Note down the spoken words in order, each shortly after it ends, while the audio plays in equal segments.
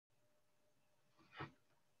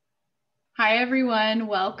Hi everyone,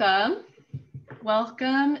 welcome.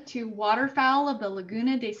 Welcome to Waterfowl of the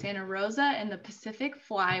Laguna de Santa Rosa and the Pacific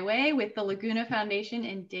Flyway with the Laguna Foundation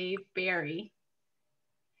and Dave Barry.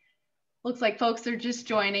 Looks like folks are just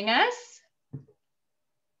joining us.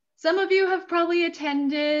 Some of you have probably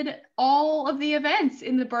attended all of the events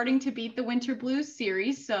in the Birding to Beat the Winter Blues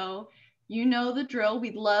series, so you know the drill.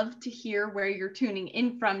 We'd love to hear where you're tuning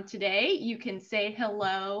in from today. You can say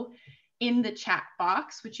hello in the chat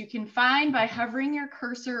box, which you can find by hovering your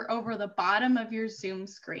cursor over the bottom of your Zoom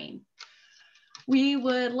screen. We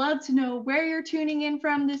would love to know where you're tuning in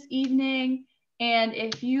from this evening, and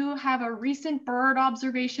if you have a recent bird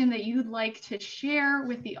observation that you'd like to share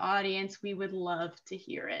with the audience, we would love to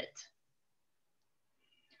hear it.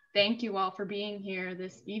 Thank you all for being here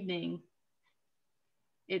this evening.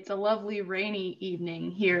 It's a lovely rainy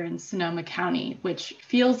evening here in Sonoma County, which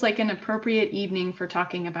feels like an appropriate evening for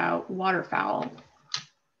talking about waterfowl.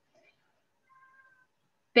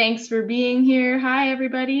 Thanks for being here. Hi,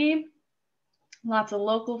 everybody. Lots of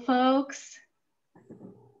local folks.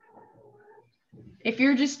 If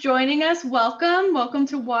you're just joining us, welcome. Welcome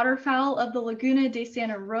to Waterfowl of the Laguna de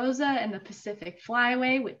Santa Rosa and the Pacific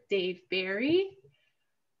Flyway with Dave Barry.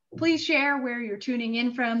 Please share where you're tuning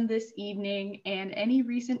in from this evening and any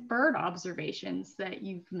recent bird observations that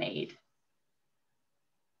you've made.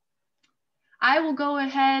 I will go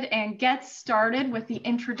ahead and get started with the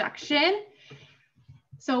introduction.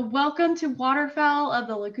 So welcome to Waterfowl of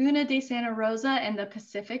the Laguna de Santa Rosa and the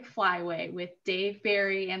Pacific Flyway with Dave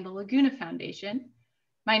Barry and the Laguna Foundation.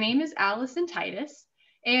 My name is Allison Titus,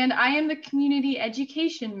 and I am the Community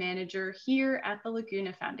Education Manager here at the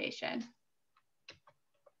Laguna Foundation.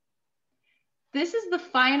 This is the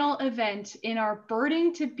final event in our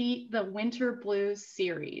Birding to Beat the Winter Blues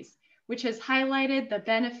series, which has highlighted the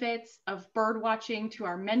benefits of bird watching to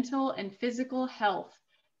our mental and physical health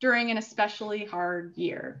during an especially hard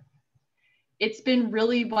year. It's been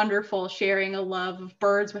really wonderful sharing a love of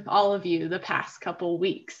birds with all of you the past couple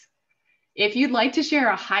weeks. If you'd like to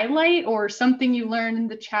share a highlight or something you learned in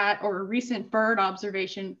the chat or a recent bird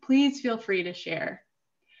observation, please feel free to share.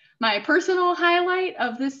 My personal highlight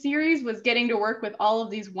of this series was getting to work with all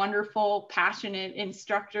of these wonderful, passionate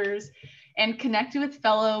instructors and connect with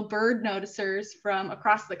fellow bird noticers from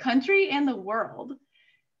across the country and the world.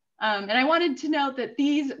 And I wanted to note that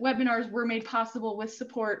these webinars were made possible with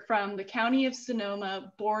support from the County of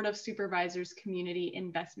Sonoma Board of Supervisors Community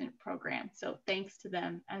Investment Program. So thanks to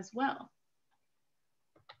them as well.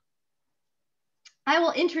 I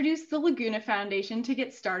will introduce the Laguna Foundation to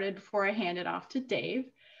get started before I hand it off to Dave.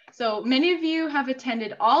 So many of you have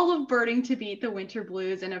attended all of Birding to Beat the Winter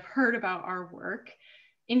Blues and have heard about our work.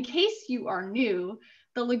 In case you are new,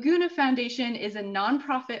 the Laguna Foundation is a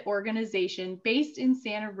nonprofit organization based in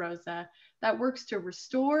Santa Rosa that works to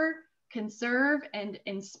restore, conserve, and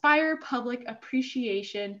inspire public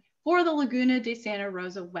appreciation for the Laguna de Santa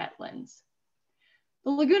Rosa wetlands.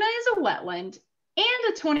 The Laguna is a wetland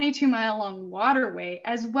and a 22-mile-long waterway,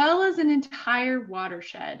 as well as an entire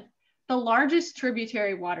watershed, the largest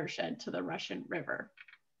tributary watershed to the Russian River.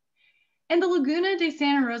 And the Laguna de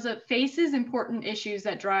Santa Rosa faces important issues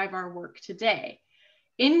that drive our work today.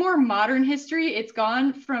 In more modern history, it's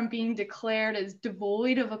gone from being declared as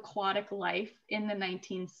devoid of aquatic life in the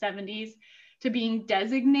 1970s to being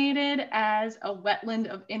designated as a wetland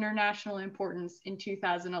of international importance in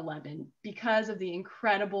 2011 because of the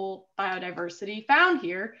incredible biodiversity found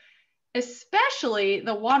here, especially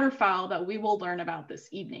the waterfowl that we will learn about this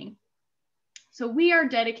evening. So we are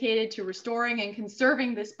dedicated to restoring and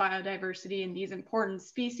conserving this biodiversity in these important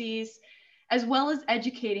species, as well as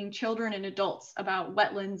educating children and adults about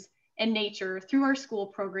wetlands and nature through our school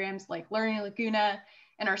programs like Learning Laguna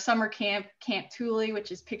and our summer camp, Camp Thule, which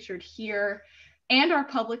is pictured here, and our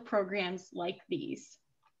public programs like these.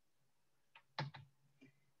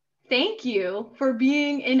 Thank you for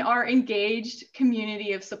being in our engaged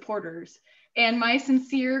community of supporters. And my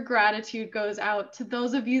sincere gratitude goes out to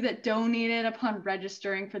those of you that donated upon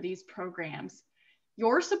registering for these programs.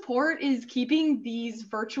 Your support is keeping these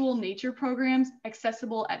virtual nature programs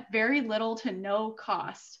accessible at very little to no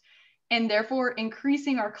cost, and therefore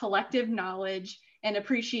increasing our collective knowledge and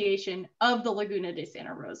appreciation of the Laguna de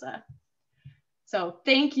Santa Rosa. So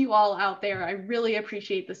thank you all out there. I really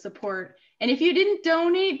appreciate the support. And if you didn't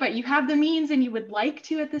donate, but you have the means and you would like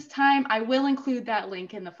to at this time, I will include that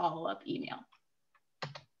link in the follow-up email.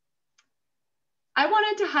 I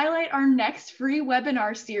wanted to highlight our next free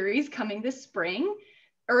webinar series coming this spring,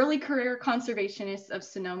 Early Career Conservationists of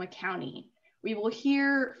Sonoma County. We'll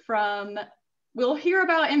hear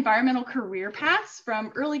about environmental career paths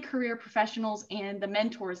from early career professionals and the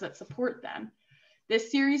mentors that support them. This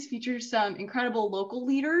series features some incredible local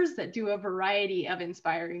leaders that do a variety of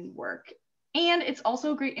inspiring work. And it's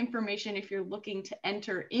also great information if you're looking to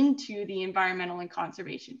enter into the environmental and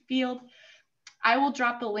conservation field. I will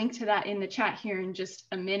drop the link to that in the chat here in just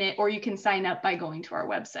a minute, or you can sign up by going to our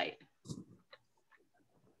website.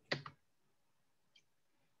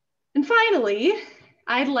 And finally,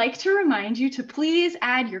 I'd like to remind you to please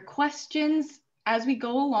add your questions as we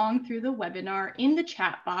go along through the webinar in the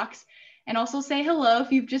chat box, and also say hello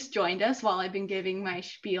if you've just joined us while I've been giving my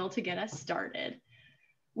spiel to get us started.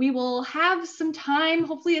 We will have some time,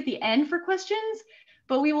 hopefully at the end, for questions,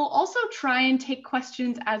 but we will also try and take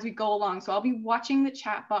questions as we go along. So I'll be watching the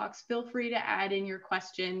chat box. Feel free to add in your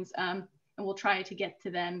questions, and we'll try to get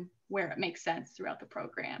to them where it makes sense throughout the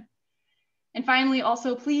program. And finally,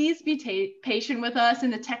 also, please be patient with us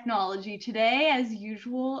in the technology today, as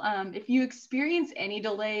usual. If you experience any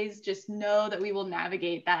delays, just know that we will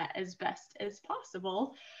navigate that as best as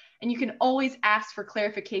possible. And you can always ask for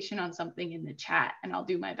clarification on something in the chat, and I'll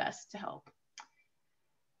do my best to help.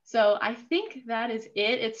 So I think that is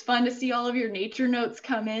it. It's fun to see all of your nature notes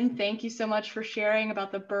come in. Thank you so much for sharing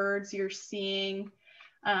about the birds you're seeing.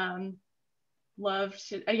 Yeah,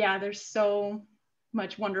 there's so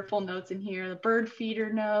much wonderful notes in here. The bird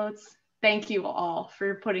feeder notes. Thank you all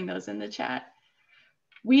for putting those in the chat.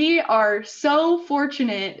 We are so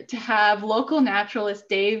fortunate to have local naturalist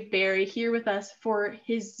Dave Barry here with us for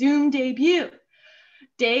his Zoom debut.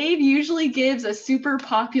 Dave usually gives a super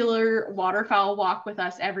popular waterfowl walk with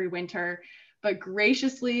us every winter, but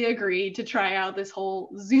graciously agreed to try out this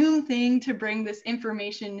whole Zoom thing to bring this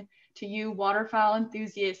information to you waterfowl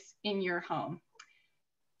enthusiasts in your home.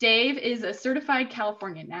 Dave is a certified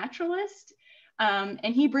California naturalist, and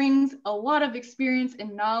he brings a lot of experience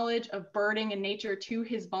and knowledge of birding and nature to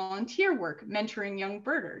his volunteer work, mentoring young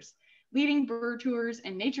birders, leading bird tours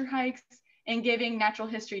and nature hikes, and giving natural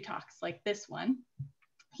history talks like this one.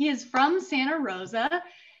 He is from Santa Rosa,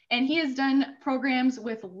 and he has done programs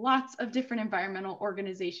with lots of different environmental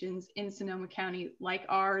organizations in Sonoma County like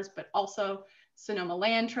ours, but also Sonoma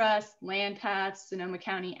Land Trust, Land Paths, Sonoma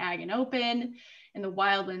County Ag and Open, and the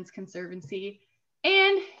Wildlands Conservancy.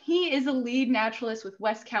 And he is a lead naturalist with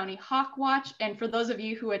West County Hawk Watch. And for those of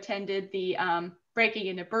you who attended the Breaking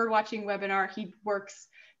into Birdwatching webinar, he works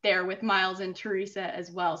there with Miles and Teresa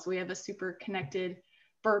as well. So we have a super connected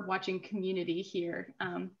birdwatching community here.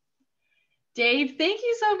 Dave, thank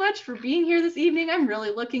you so much for being here this evening. I'm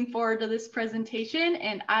really looking forward to this presentation,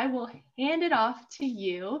 and I will hand it off to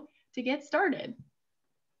you to get started.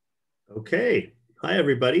 Okay. Hi,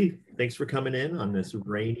 everybody. Thanks for coming in on this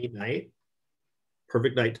rainy night.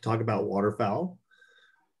 Perfect night to talk about waterfowl.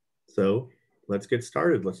 So let's get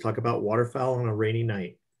started. Let's talk about waterfowl on a rainy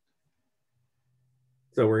night.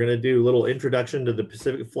 So we're going to do a little introduction to the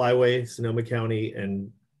Pacific Flyway, Sonoma County,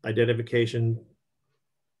 and identification,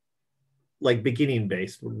 like beginning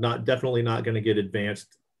based. We're definitely not going to get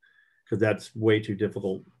advanced because that's way too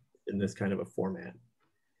difficult in this kind of a format.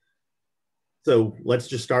 So let's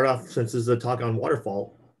just start off, since this is a talk on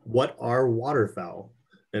waterfowl. What are waterfowl?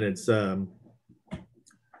 And it's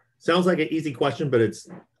sounds like an easy question, but it's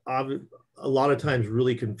a lot of times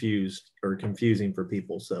really confusing for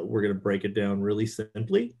people. So we're going to break it down really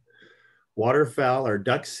simply. Waterfowl are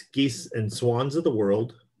ducks, geese, and swans of the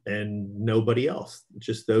world, and nobody else.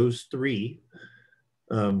 Just those three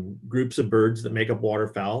groups of birds that make up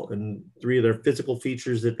waterfowl, and three of their physical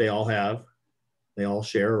features that they all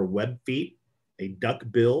share are webbed feet, a duck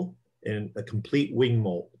bill, and a complete wing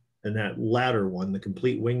molt. And that latter one, the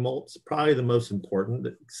complete wing molt, is probably the most important.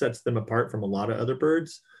 That sets them apart from a lot of other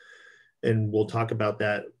birds. And we'll talk about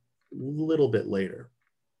that a little bit later.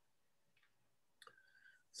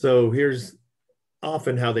 So here's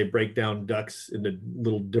often how they break down ducks into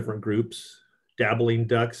little different groups. Dabbling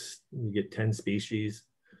ducks, you get 10 species.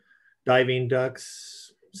 Diving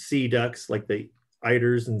ducks, sea ducks like the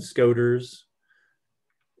eiders and scoters,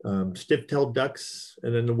 stiff-tailed ducks,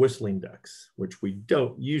 and then the whistling ducks, which we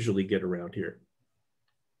don't usually get around here.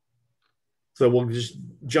 So we'll just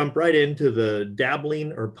jump right into the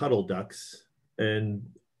dabbling or puddle ducks. And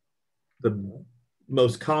the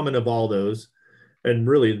most common of all those, and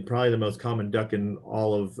really probably the most common duck in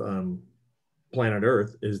all of planet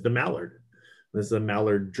Earth, is the mallard. This is a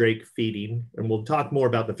mallard drake feeding. And we'll talk more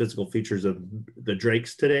about the physical features of the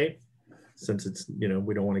drakes today, since it's, we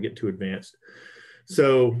don't want to get too advanced.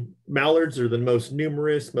 So mallards are the most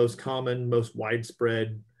numerous, most common, most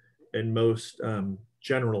widespread, and most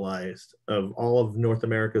generalized of all of North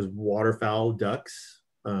America's waterfowl ducks.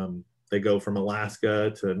 They go from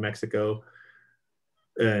Alaska to Mexico,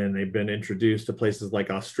 and they've been introduced to places like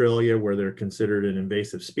Australia, where they're considered an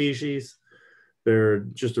invasive species. They're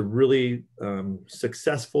just a really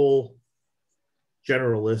successful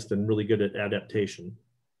generalist and really good at adaptation,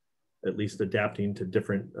 at least adapting to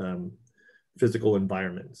different physical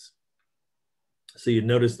environments. So you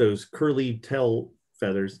notice those curly tail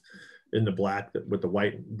feathers in the black with the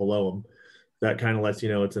white below them. That kind of lets you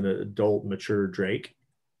know it's an adult mature drake.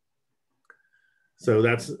 So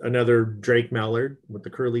that's another drake mallard with the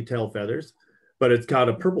curly tail feathers, but it's got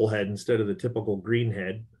a purple head instead of the typical green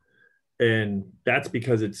head. And that's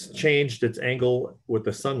because it's changed its angle with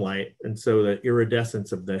the sunlight. And so the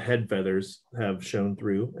iridescence of the head feathers have shown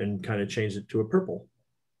through and kind of changed it to a purple.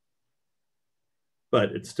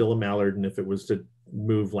 But it's still a mallard. And if it was to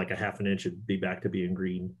move like a half an inch, it'd be back to being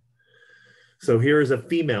green. So here is a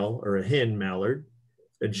female or a hen mallard,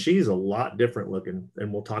 and she's a lot different looking.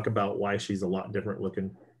 And we'll talk about why she's a lot different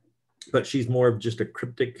looking. But she's more of just a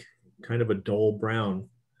cryptic, kind of a dull brown.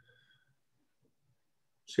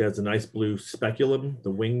 She has a nice blue speculum,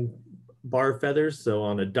 the wing bar feathers. So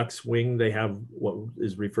on a duck's wing, they have what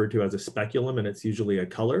is referred to as a speculum, and it's usually a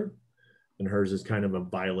color. And hers is kind of a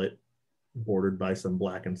violet bordered by some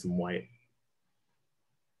black and some white.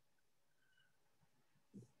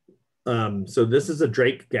 So this is a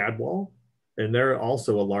drake gadwall, and they're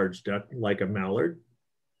also a large duck, like a mallard,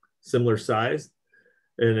 similar size,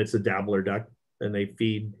 and it's a dabbler duck, and they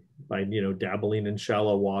feed by, dabbling in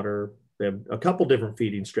shallow water. They have a couple different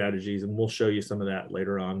feeding strategies, and we'll show you some of that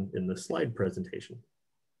later on in the slide presentation.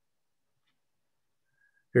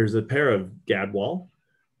 Here's a pair of gadwall.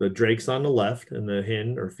 The drake's on the left and the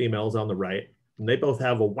hen or female's on the right, and they both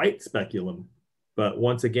have a white speculum, but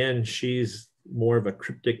once again, she's more of a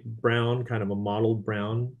cryptic brown, kind of a mottled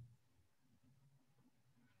brown.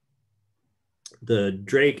 The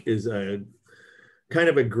drake is a kind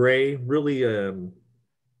of a gray, really,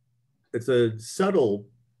 it's a subtle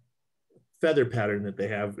feather pattern that they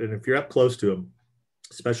have. And if you're up close to them,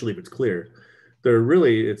 especially if it's clear,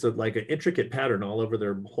 it's like an intricate pattern all over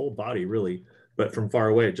their whole body, really. But from far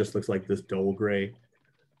away, it just looks like this dull gray.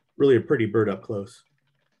 Really a pretty bird up close.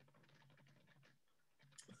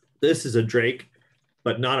 This is a drake,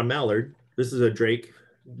 but not a mallard. This is a drake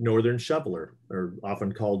northern shoveler, or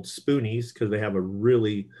often called spoonies, because they have a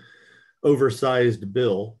really oversized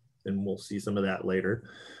bill, and we'll see some of that later.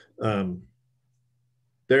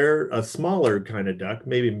 They're a smaller kind of duck,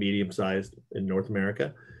 maybe medium-sized in North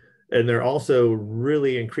America, and they're also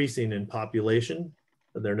really increasing in population.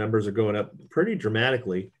 Their numbers are going up pretty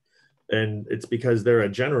dramatically, and it's because they're a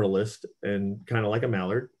generalist and kind of like a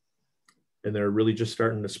mallard, and they're really just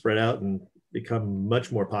starting to spread out and become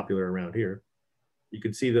much more popular around here. You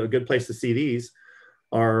can see a good place to see these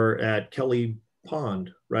are at Kelly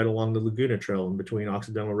Pond, right along the Laguna Trail in between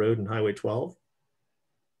Occidental Road and Highway 12.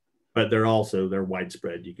 But they're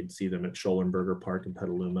widespread. You can see them at Schollenberger Park in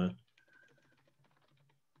Petaluma.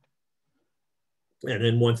 And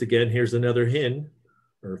then once again, here's another hen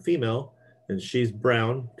or female, and she's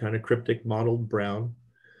brown, kind of cryptic mottled brown.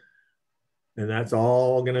 And that's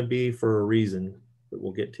all gonna be for a reason that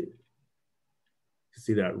we'll get to. You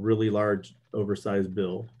see that really large oversized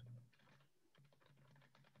bill.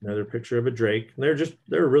 Another picture of a drake. And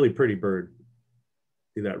they're a really pretty bird.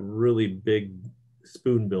 See that really big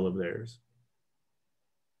spoon bill of theirs.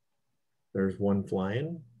 There's one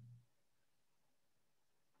flying.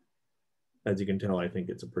 As you can tell, I think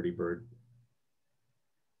it's a pretty bird.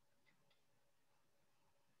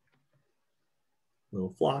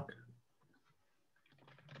 Little flock.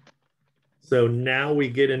 So now we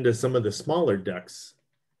get into some of the smaller ducks,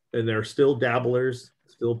 and they're still dabblers,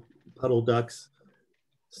 still puddle ducks,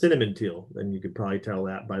 cinnamon teal, and you could probably tell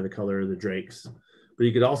that by the color of the drakes. But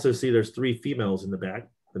you could also see there's 3 females in the back,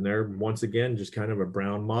 and they're once again just kind of a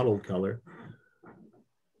brown mottled color.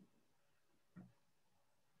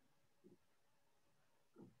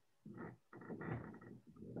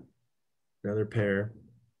 Another pair.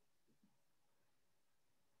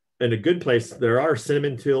 And a good place, there are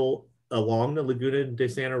cinnamon teal along the Laguna de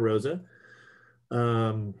Santa Rosa.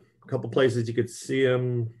 A couple places you could see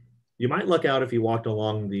them. You might look out if you walked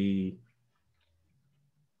along the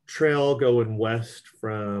trail going west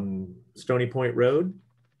from Stony Point Road,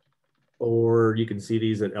 or you can see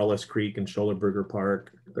these at Ellis Creek and Schollenberger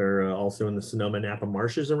Park. They're also in the Sonoma-Napa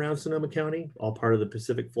marshes around Sonoma County, all part of the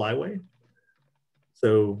Pacific Flyway.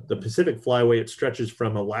 So the Pacific Flyway, it stretches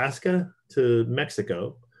from Alaska to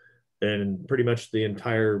Mexico, and pretty much the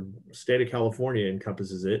entire state of California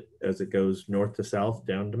encompasses it as it goes north to south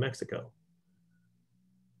down to Mexico.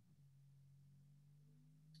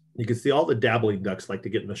 You can see all the dabbling ducks like to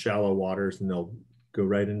get in the shallow waters, and they'll go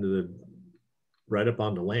right up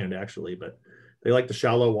onto land actually, but they like the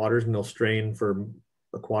shallow waters, and they'll strain for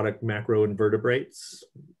aquatic macroinvertebrates,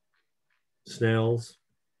 snails.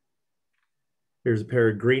 Here's a pair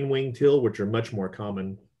of green-winged teal, which are much more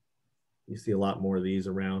common. You see a lot more of these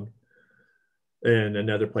around. And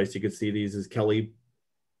another place you could see these is Kelly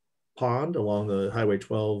Pond along the Highway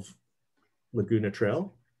 12 Laguna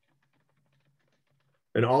Trail.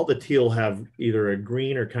 And all the teal have either a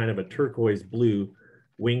green or kind of a turquoise blue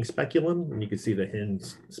wing speculum. And you can see the hen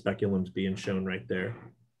speculums being shown right there.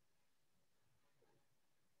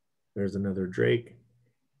 There's another drake.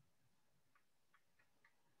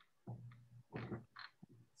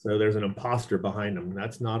 So there's an imposter behind them.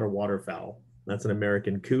 That's not a waterfowl. That's an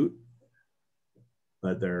American coot,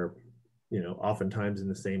 but they're, you know, oftentimes in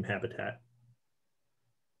the same habitat.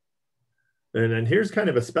 And then here's kind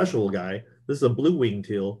of a special guy. This is a blue-winged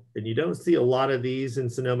teal, and you don't see a lot of these in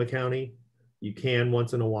Sonoma County. You can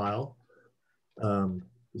once in a while. You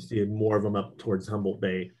see more of them up towards Humboldt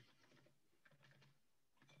Bay.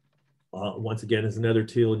 Once again, is another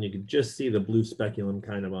teal, and you can just see the blue speculum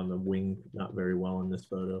kind of on the wing, not very well in this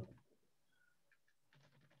photo.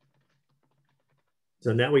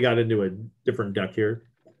 So now we got into a different duck here.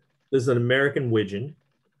 This is an American widgeon,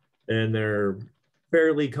 and they're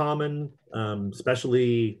fairly common,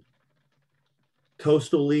 especially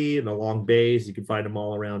coastally and along bays. You can find them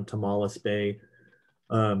all around Tamales Bay.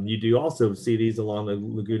 You do also see these along the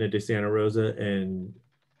Laguna de Santa Rosa and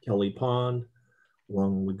Kelly Pond,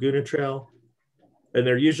 along Laguna Trail. And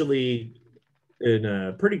they're usually in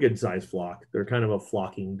a pretty good sized flock. They're kind of a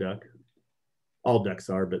flocking duck. All ducks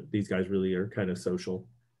are, but these guys really are kind of social.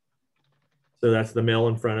 So that's the male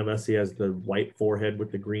in front of us. He has the white forehead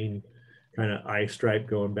with the green kind of eye stripe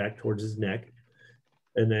going back towards his neck.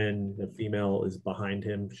 And then the female is behind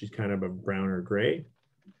him. She's kind of a brown or gray.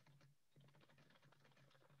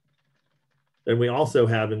 Then we also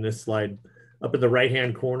have in this slide, up in the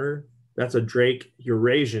right-hand corner, that's a Drake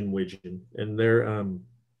Eurasian widgeon. And they're,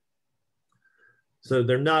 so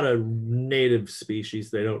they're not a native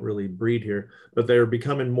species. They don't really breed here, but they're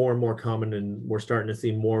becoming more and more common, and we're starting to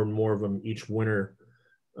see more and more of them each winter.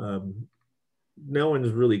 No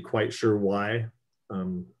one's really quite sure why,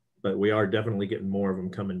 but we are definitely getting more of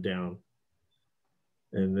them coming down.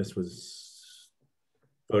 And this was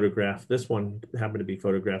photographed. This one happened to be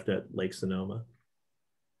photographed at Lake Sonoma.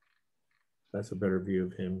 That's a better view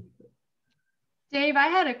of him. Dave, I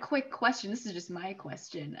had a quick question. This is just my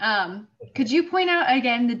question. Could you point out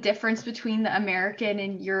again the difference between the American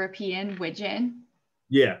and European widgeon?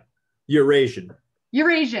 Yeah, Eurasian.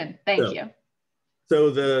 Eurasian, thank you.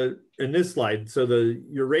 So in this slide, so the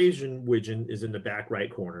Eurasian widgeon is in the back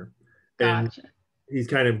right corner. Gotcha. And he's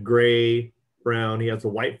kind of gray, brown. He has a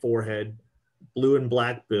white forehead, blue and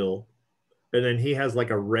black bill. And then he has like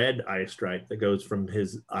a red eye stripe that goes from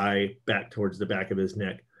his eye back towards the back of his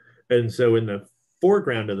neck. And so in the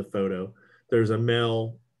foreground of the photo, there's a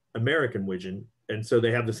male American widgeon. And so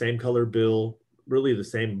they have the same color bill, really the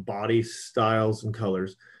same body styles and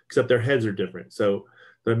colors, except their heads are different. So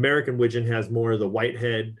the American widgeon has more of the white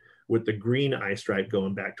head with the green eye stripe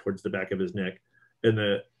going back towards the back of his neck. And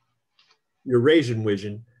the Eurasian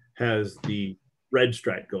widgeon has the red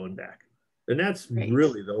stripe going back. And that's Great.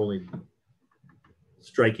 Really the only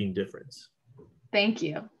striking difference. Thank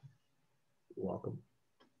you. You're welcome.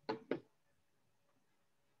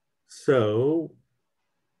 So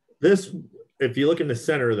this, if you look in the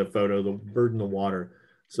center of the photo, the bird in the water,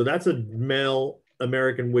 so that's a male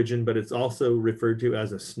American widgeon, but it's also referred to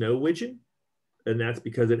as a snow widgeon. And that's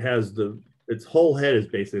because it has its whole head is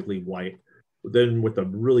basically white, then with a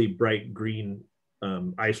really bright green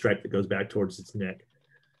eye stripe that goes back towards its neck.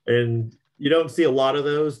 And you don't see a lot of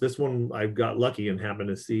those. This one I got lucky and happened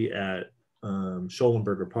to see at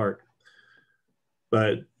Schollenberger Park.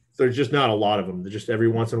 But there's just not a lot of them. They're just every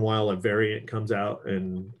once in a while a variant comes out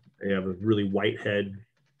and they have a really white head,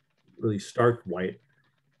 really stark white.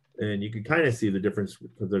 And you can kind of see the difference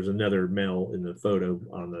because there's another male in the photo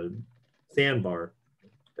on the sandbar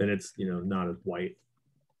and it's, you know, not as white.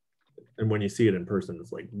 And when you see it in person,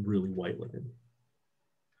 it's like really white looking.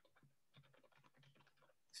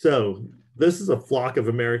 So this is a flock of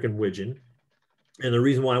American widgeon. And the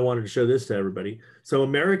reason why I wanted to show this to everybody. So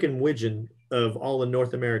American widgeon of all the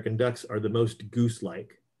North American ducks are the most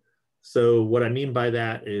goose-like. So what I mean by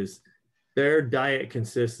that is their diet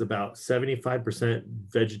consists about 75%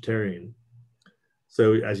 vegetarian.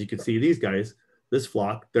 So as you can see, these guys, this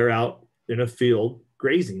flock, they're out in a field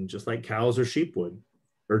grazing just like cows or sheep would,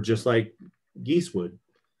 or just like geese would.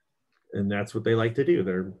 And that's what they like to do.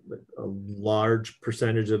 They're a large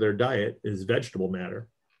percentage of their diet is vegetable matter.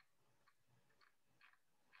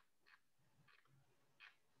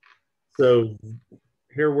 So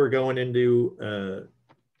here we're going into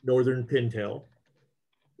northern pintail.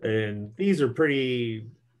 And these are pretty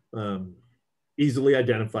easily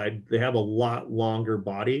identified. They have a lot longer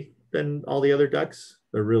body than all the other ducks.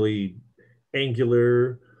 They're really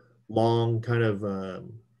angular, long, kind of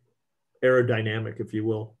aerodynamic, if you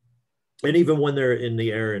will. And even when they're in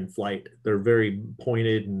the air in flight, they're very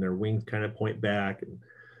pointed and their wings kind of point back, and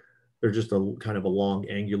they're just a kind of a long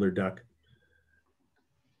angular duck.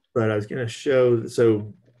 But I was going to show,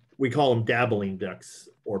 so we call them dabbling ducks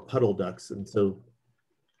or puddle ducks. And so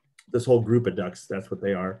this whole group of ducks, that's what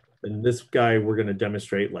they are. And this guy, we're going to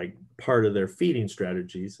demonstrate like part of their feeding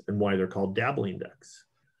strategies and why they're called dabbling ducks.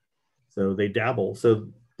 So they dabble. So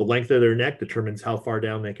the length of their neck determines how far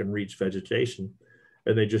down they can reach vegetation.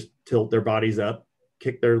 And they just tilt their bodies up,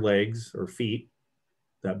 kick their legs or feet,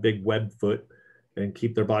 that big web foot, and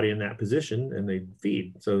keep their body in that position, and they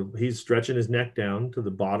feed. So he's stretching his neck down to the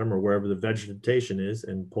bottom or wherever the vegetation is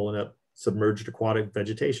and pulling up submerged aquatic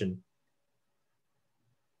vegetation.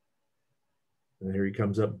 And here he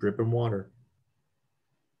comes up dripping water.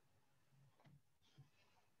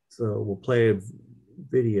 So we'll play a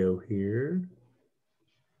video here.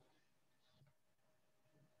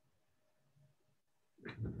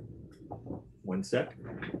 One sec.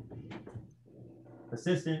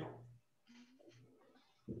 Assistant.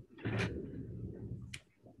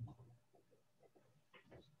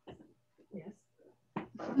 Yes.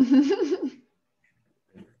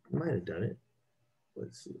 Might have done it.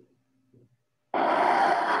 Let's see.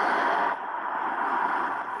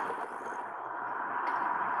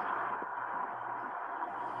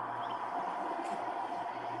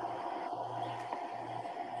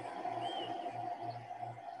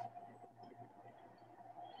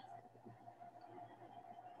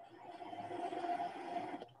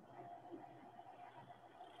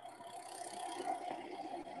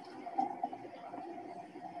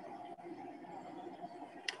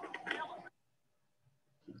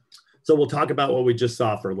 So we'll talk about what we just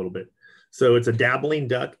saw for a little bit. So it's a dabbling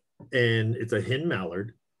duck, and it's a hen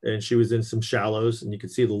mallard, and she was in some shallows, and you can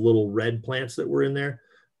see the little red plants that were in there.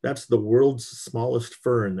 That's the world's smallest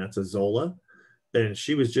fern. That's a zola. And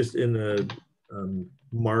she was just in the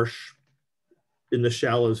marsh in the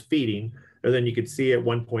shallows feeding. And then you could see at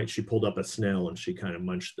one point she pulled up a snail and she kind of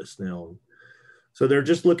munched the snail. So they're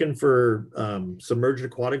just looking for submerged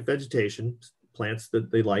aquatic vegetation, plants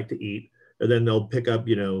that they like to eat. And then they'll pick up,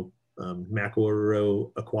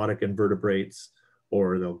 macro aquatic invertebrates,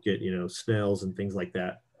 or they'll get, snails and things like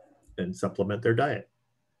that and supplement their diet.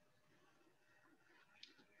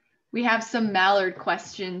 We have some mallard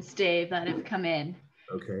questions, Dave, that have come in.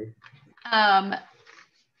 Okay.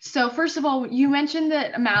 So first of all, you mentioned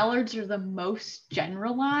that mallards are the most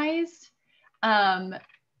generalized.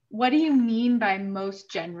 What do you mean by most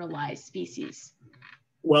generalized species?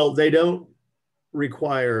 Well, they don't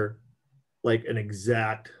require like an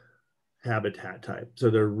exact habitat type. So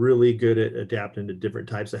they're really good at adapting to different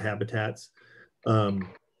types of habitats. So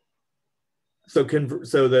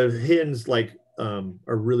the hens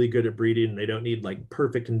are really good at breeding. They don't need like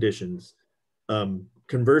perfect conditions.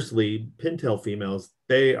 Conversely, pintail females,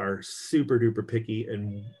 they are super duper picky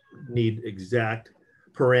and need exact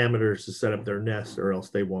parameters to set up their nest, or else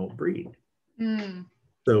they won't breed.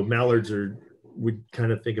 So mallards we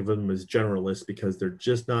kind of think of them as generalists because they're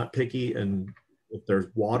just not picky, and if there's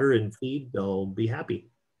water and feed, they'll be happy.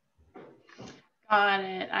 Got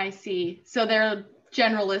it. I see. So they're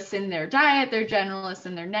generalists in their diet, they're generalists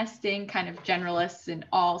in their nesting, kind of generalists in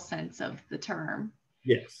all sense of the term.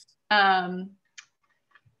 Yes. And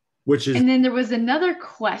then there was another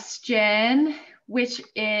question, which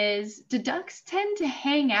is, do ducks tend to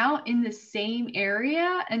hang out in the same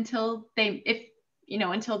area until they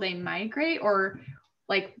migrate, or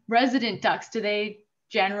like resident ducks, do they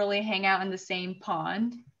generally hang out in the same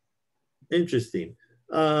pond? Interesting.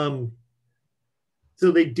 So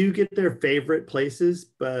they do get their favorite places,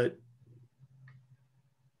 but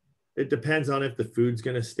it depends on if the food's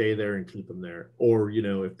going to stay there and keep them there, or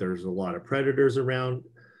if there's a lot of predators around.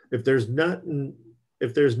 If there's not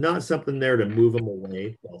something there to move them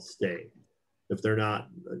away, they'll stay. If they're not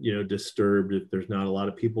disturbed, if there's not a lot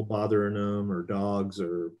of people bothering them, or dogs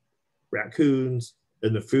or raccoons,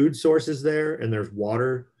 and the food source is there and there's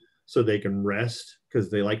water so they can rest because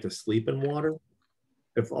they like to sleep in water.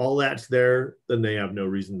 If all that's there, then they have no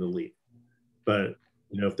reason to leave. But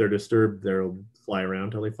if they're disturbed, they'll fly around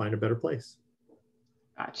until they find a better place.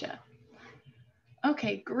 Gotcha.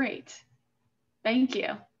 Okay, great. Thank you.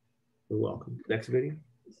 You're welcome. Next video.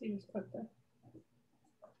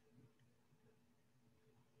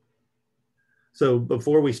 So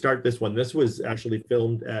before we start this one, this was actually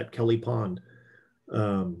filmed at Kelly Pond.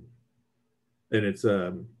 And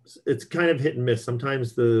it's kind of hit and miss.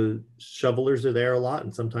 Sometimes the shovelers are there a lot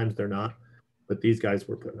and sometimes they're not, but these guys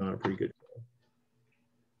were putting on a pretty good.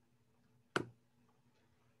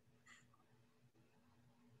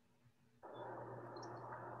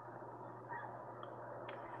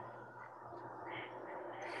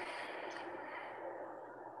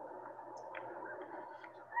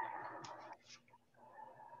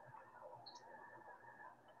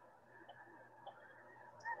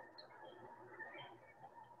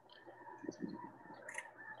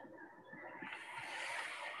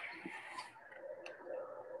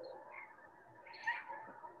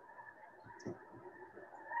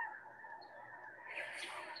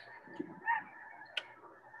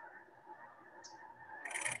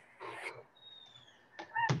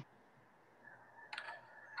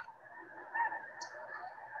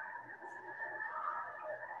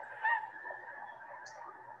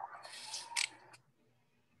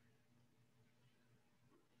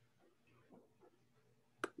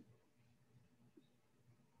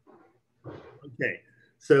 Okay,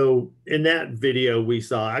 so in that video, we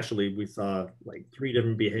saw like 3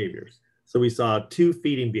 different behaviors. So we saw 2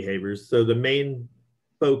 feeding behaviors. So the main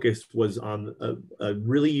focus was on a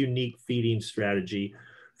really unique feeding strategy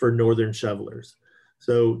for northern shovelers.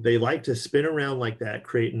 So they like to spin around like that,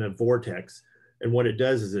 creating a vortex. And what it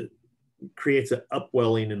does is it creates an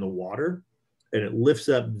upwelling in the water, and it lifts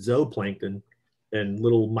up zooplankton and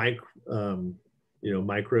little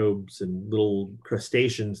microbes and little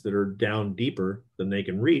crustaceans that are down deeper than they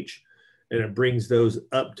can reach, and it brings those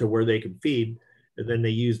up to where they can feed. And then they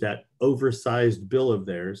use that oversized bill of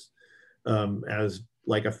theirs as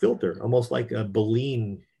like a filter, almost like a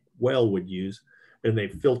baleen whale would use, and they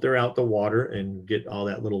filter out the water and get all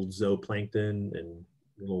that little zooplankton and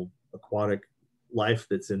little aquatic life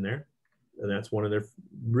that's in there. And that's one of their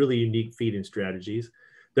really unique feeding strategies.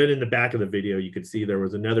 Then in the back of the video, you could see there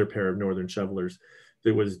was another pair of northern shovelers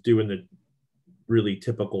that was doing the really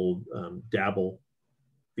typical dabble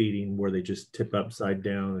feeding, where they just tip upside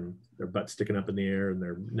down and their butt sticking up in the air and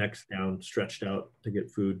their necks down, stretched out to get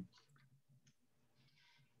food.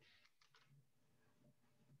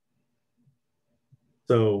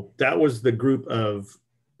 So that was the group of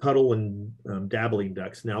puddle and dabbling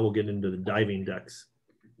ducks. Now we'll get into the diving ducks.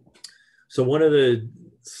 So one of the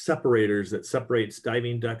separators that separates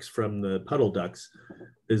diving ducks from the puddle ducks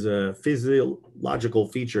is a physiological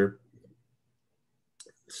feature.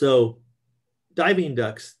 So diving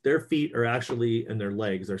ducks, their feet are actually, and their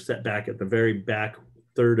legs are set back at the very back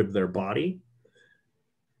third of their body,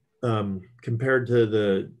 compared to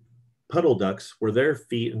the puddle ducks, where their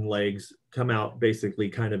feet and legs come out basically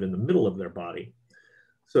kind of in the middle of their body.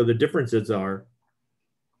 So the differences are,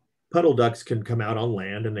 puddle ducks can come out on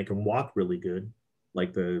land and they can walk really good.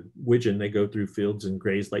 Like the widgeon, they go through fields and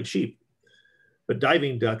graze like sheep. But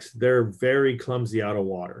diving ducks, they're very clumsy out of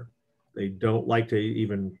water. They don't like to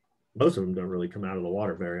even, most of them don't really come out of the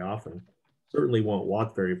water very often. Certainly won't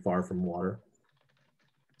walk very far from water.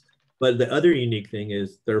 But the other unique thing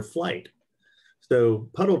is their flight. So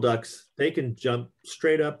puddle ducks, they can jump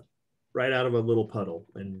straight up right out of a little puddle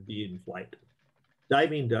and be in flight.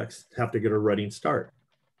 Diving ducks have to get a running start.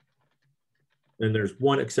 And there's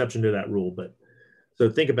one exception to that rule, but so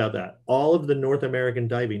think about that. All of the North American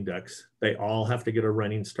diving ducks, they all have to get a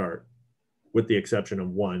running start, with the exception of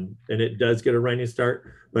one. And it does get a running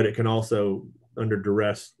start, but it can also, under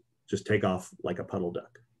duress, just take off like a puddle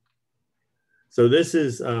duck. So this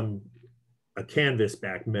is a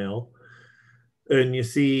canvasback male. And you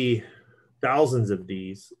see thousands of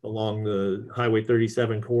these along the Highway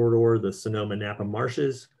 37 corridor, the Sonoma-Napa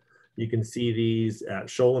marshes. You can see these at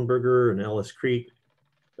Schollenberger and Ellis Creek.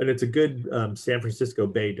 And it's a good San Francisco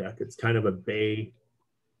Bay duck. It's kind of a bay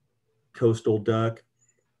coastal duck.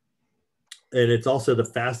 And it's also the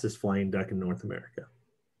fastest flying duck in North America.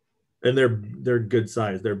 And they're good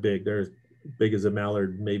size. They're big. They're as big as a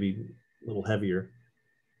mallard, maybe a little heavier.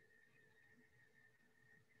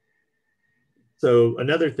 So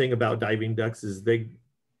another thing about diving ducks is they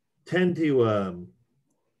tend to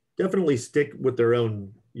definitely stick with their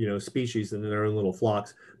own, species and their own little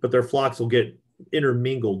flocks, but their flocks will get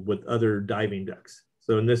intermingled with other diving ducks.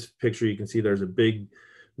 So in this picture, you can see there's a big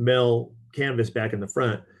male canvasback in the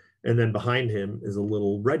front, and then behind him is a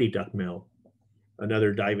little ruddy duck male,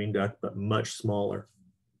 another diving duck, but much smaller.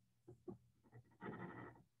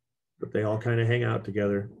 But they all kind of hang out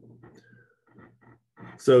together.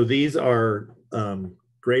 So these are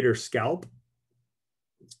greater scalp.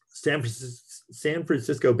 San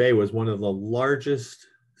Francisco Bay was one of the largest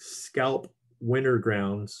scalp winter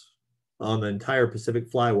grounds on the entire Pacific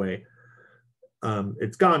Flyway.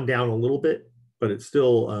 It's gone down a little bit but it's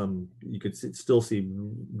still, you could still see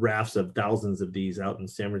rafts of thousands of these out in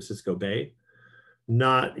San Francisco Bay.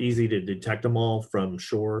 Not easy to detect them all from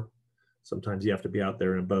shore. Sometimes you have to be out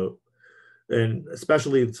there in a boat. And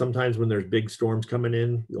especially sometimes when there's big storms coming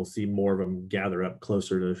in, you'll see more of them gather up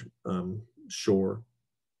closer to shore.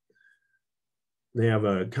 They have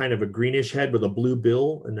a kind of a greenish head with a blue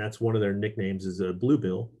bill, and that's one of their nicknames, is a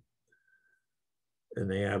bluebill.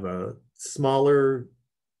 And they have a smaller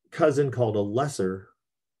cousin called a lesser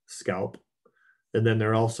scalp. And then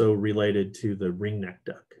they're also related to the ringneck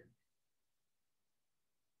duck.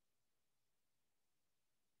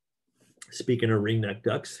 Speaking of ringneck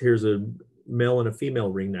ducks, here's a male and a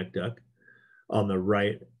female ringneck duck on the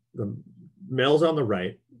right. The male's on the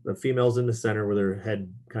right, the female's in the center with her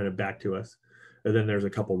head kind of back to us. And then there's a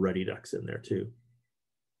couple ruddy ducks in there too.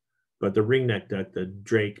 But the ringneck duck, the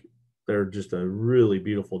drake, they're just a really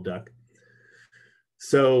beautiful duck.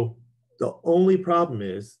 So the only problem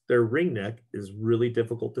is their ringneck is really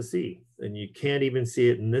difficult to see. And you can't even see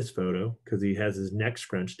it in this photo because he has his neck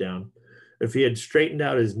scrunched down. If he had straightened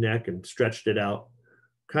out his neck and stretched it out,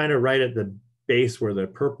 kind of right at the base where the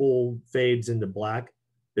purple fades into black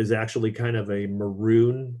is actually kind of a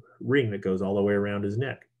maroon ring that goes all the way around his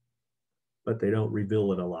neck. But they don't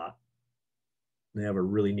reveal it a lot. They have a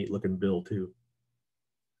really neat looking bill too.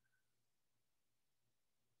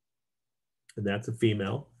 And that's a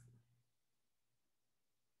female.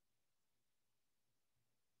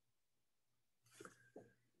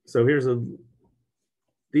 So here's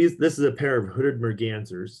this is a pair of hooded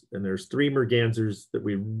mergansers, and there's 3 mergansers that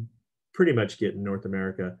we pretty much get in North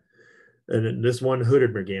America. And then this one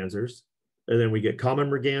hooded mergansers, and then we get common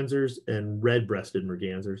mergansers and red-breasted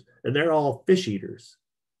mergansers, and they're all fish eaters.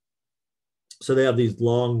 So they have these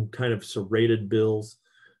long kind of serrated bills,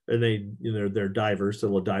 and they're divers, so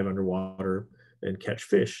they'll dive underwater and catch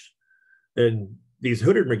fish. And these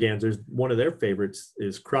hooded mergansers, one of their favorites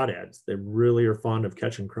is crawdads. They really are fond of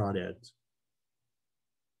catching crawdads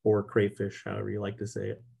or crayfish, however you like to say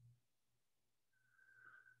it.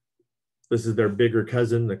 This is their bigger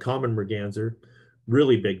cousin, the common merganser,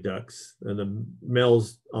 really big ducks, and the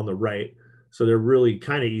male's on the right. So they're really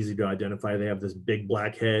kind of easy to identify. They have this big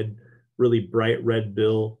black head, really bright red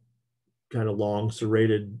bill, kind of long,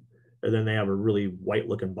 serrated, and then they have a really white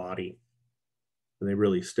looking body. And they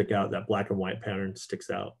really stick out. That black and white pattern sticks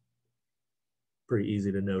out. Pretty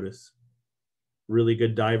easy to notice. Really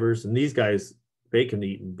good divers. And these guys, they can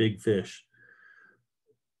eat big fish.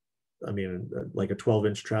 I mean, like a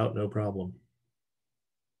 12-inch trout, no problem.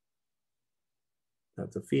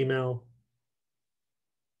 That's a female.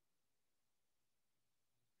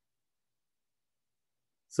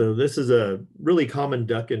 So this is a really common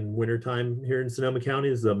duck in wintertime here in Sonoma County.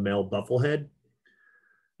 This is a male bufflehead.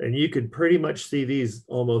 And you could pretty much see these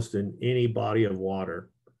almost in any body of water.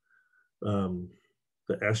 The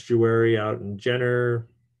estuary out in Jenner,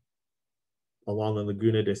 along the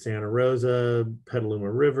Laguna de Santa Rosa, Petaluma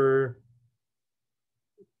River,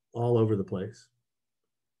 all over the place.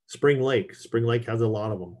 Spring Lake has a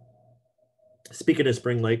lot of them. Speaking of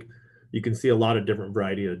Spring Lake, you can see a lot of different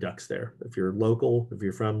variety of ducks there. If you're local, if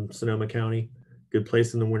you're from Sonoma County, good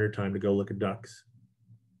place in the wintertime to go look at ducks.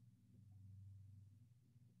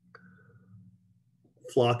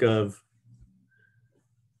 Flock of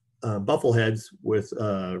buffleheads with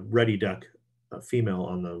ruddy duck, female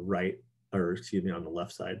on the right, or excuse me, on the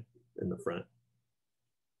left side in the front.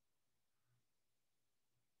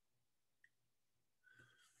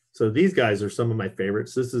 So these guys are some of my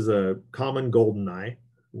favorites. This is a common golden eye.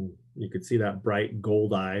 You can see that bright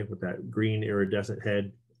gold eye with that green iridescent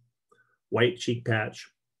head, white cheek patch,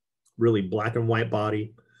 really black and white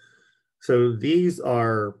body. So these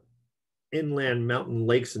are inland mountain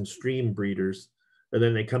lakes and stream breeders. And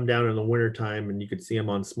then they come down in the wintertime and you can see them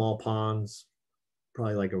on small ponds,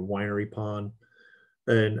 probably like a winery pond,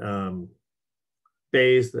 and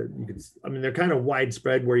bays that you can, I mean, they're kind of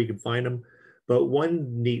widespread where you can find them. But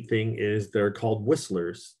one neat thing is they're called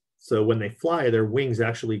whistlers. So when they fly, their wings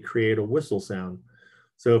actually create a whistle sound.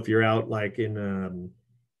 So if you're out like in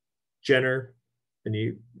Jenner and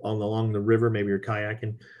you along the river, maybe you're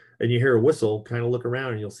kayaking, and you hear a whistle, kind of look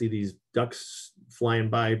around and you'll see these ducks flying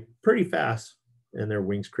by pretty fast and their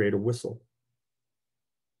wings create a whistle.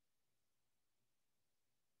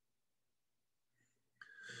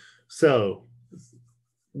 So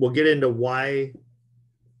we'll get into why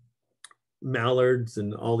mallards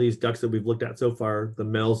and all these ducks that we've looked at so far, the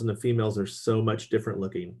males and the females are so much different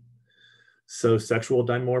looking. So sexual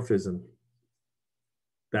dimorphism,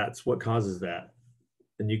 that's what causes that.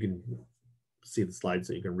 And you can see the slide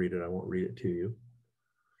so you can read it. I won't read it to you.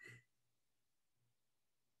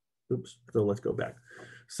 oops, so let's go back.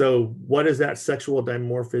 So what does that sexual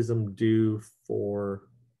dimorphism do for,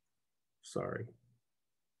 sorry,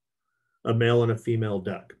 a male and a female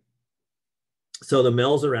duck? So the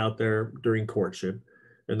males are out there during courtship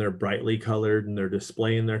and they're brightly colored and they're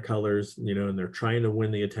displaying their colors, you know, and they're trying to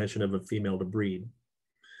win the attention of a female to breed.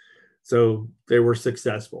 So they were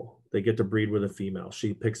successful. They get to breed with a female.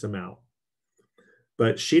 She picks them out.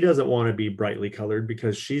 But she doesn't want to be brightly colored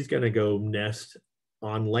because she's going to go nest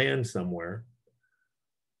on land somewhere,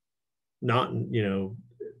 not, you know,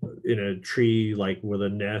 in a tree like with a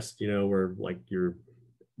nest, you know, where like your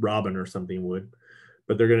robin or something would,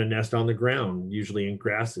 but they're going to nest on the ground, usually in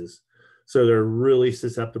grasses. So they're really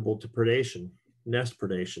susceptible to predation, nest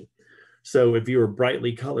predation. So if you were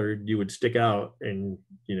brightly colored, you would stick out and,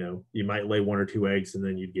 you know, you might lay 1 or 2 eggs and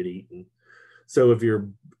then you'd get eaten. So if you're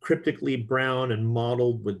cryptically brown and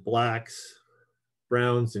mottled with blacks,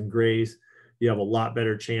 browns, and grays, you have a lot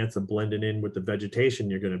better chance of blending in with the vegetation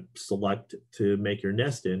you're going to select to make your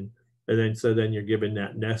nest in. And then, so then you're giving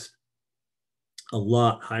that nest a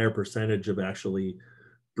lot higher percentage of actually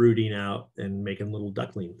brooding out and making little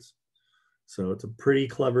ducklings. So it's a pretty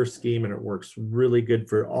clever scheme and it works really good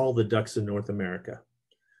for all the ducks in North America.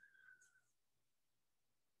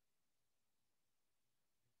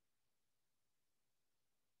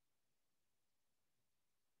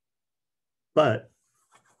 But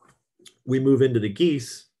we move into the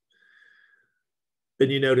geese,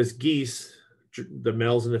 and you notice geese, the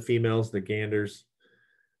males and the females, the ganders,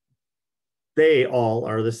 they all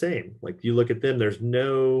are the same. Like you look at them, there's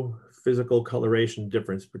no physical coloration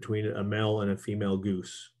difference between a male and a female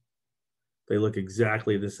goose. They look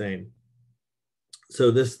exactly the same.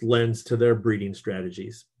 So this lends to their breeding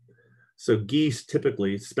strategies. So geese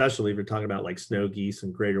typically, especially if you're talking about like snow geese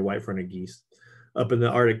and greater white-fronted geese, up in the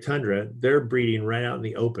Arctic tundra, they're breeding right out in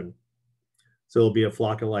the open. So it'll be a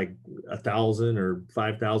flock of like 1,000 or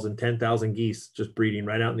 5,000, 10,000 geese just breeding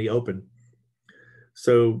right out in the open.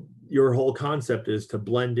 So your whole concept is to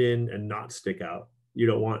blend in and not stick out. You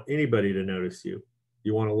don't want anybody to notice you.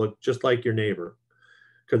 You want to look just like your neighbor.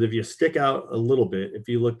 Because if you stick out a little bit, if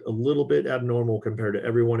you look a little bit abnormal compared to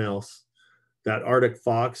everyone else, that Arctic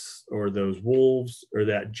fox or those wolves or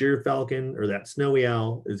that gyrfalcon or that snowy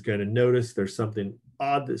owl is going to notice there's something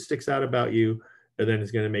odd that sticks out about you, and then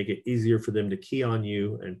it's going to make it easier for them to key on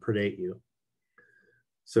you and predate you.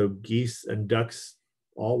 So geese and ducks,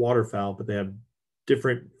 all waterfowl, but they have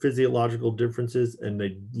different physiological differences and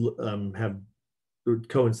they have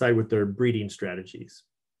coincide with their breeding strategies.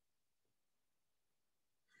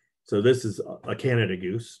 So this is a Canada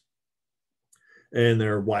goose, and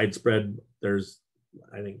they're widespread. There's,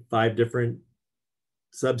 I think, 5 different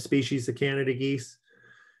subspecies of Canada geese,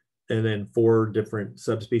 and then 4 different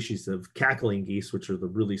subspecies of cackling geese, which are the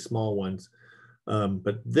really small ones.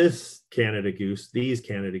 But this Canada goose, these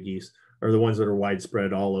Canada geese, are the ones that are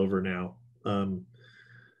widespread all over now.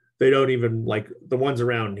 They don't even, like the ones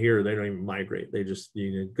around here, they don't even migrate. They just,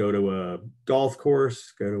 you know, go to a golf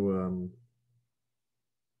course, go to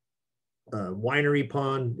a winery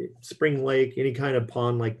pond, spring lake, any kind of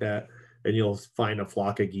pond like that, and you'll find a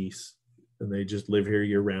flock of geese, and they just live here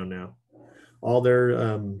year round now. All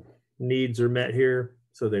their needs are met here,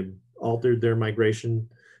 so they've altered their migration,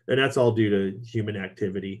 and that's all due to human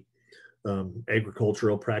activity.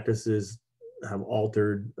 Agricultural practices have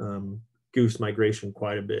altered goose migration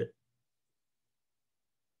quite a bit.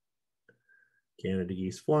 Canada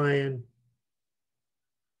geese flying.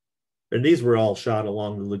 And these were all shot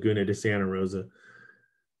along the Laguna de Santa Rosa.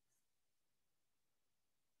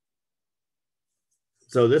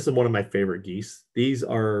 So this is one of my favorite geese. These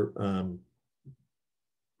are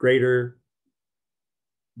greater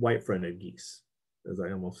white-fronted geese, as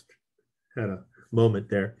I almost had a moment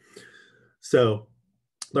there. So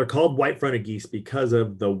they're called white-fronted geese because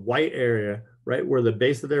of the white area right where the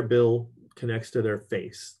base of their bill connects to their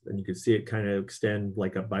face. And you can see it kind of extend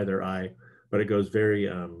like up by their eye, but it goes very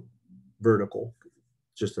vertical,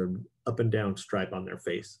 just an up and down stripe on their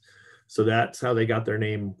face. So that's how they got their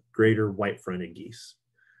name, greater white-fronted geese.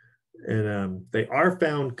 And they are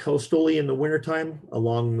found coastally in the wintertime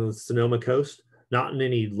along the Sonoma coast, not in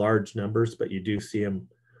any large numbers, but you do see them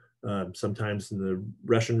sometimes in the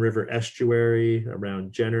Russian River estuary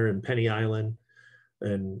around Jenner and Penny Island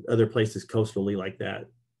and other places coastally like that.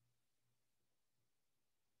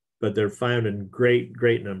 But they're found in great,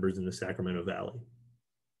 great numbers in the Sacramento Valley.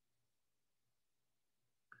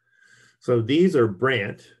 So these are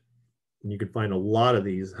brant, and you can find a lot of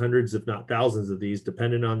these, hundreds if not thousands of these,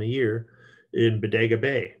 depending on the year, in Bodega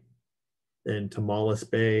Bay and Tomales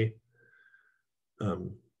Bay.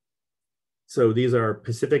 So these are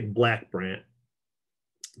Pacific black brant,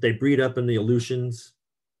 They breed up in the Aleutians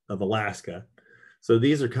of Alaska. So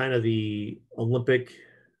these are kind of the Olympic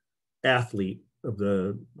athlete of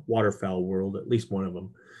the waterfowl world, at least one of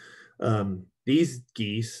them. These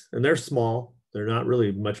geese, and they're small, they're not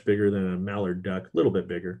really much bigger than a mallard duck, a little bit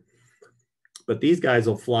bigger. But these guys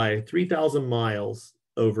will fly 3,000 miles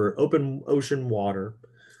over open ocean water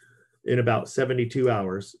in about 72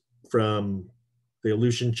 hours from the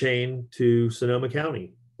Aleutian chain to Sonoma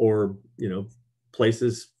County, or, you know,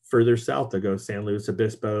 places further south that go San Luis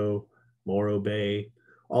Obispo, Morro Bay,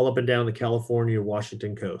 all up and down the California,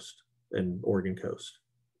 Washington coast and Oregon coast.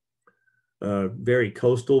 Very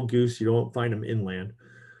coastal goose. You don't find them inland,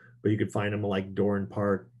 but you could find them like Doran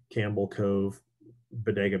Park, Campbell Cove,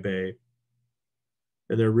 Bodega Bay,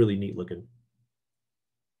 and they're really neat looking.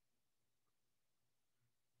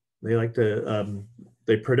 They like to,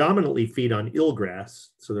 they predominantly feed on eelgrass,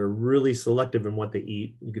 so they're really selective in what they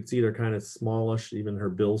eat. You can see they're kind of smallish, even her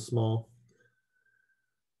bill's small.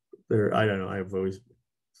 I don't know, I've always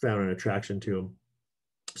found an attraction to them.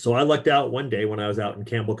 So I lucked out one day when I was out in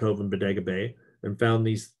Campbell Cove and Bodega Bay and found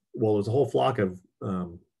these, well, there's a whole flock of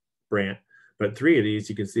brant, but 3 of these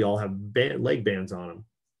you can see all have leg bands on them.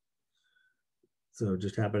 So it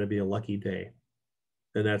just happened to be a lucky day.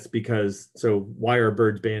 And that's because, so why are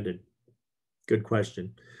birds banded? Good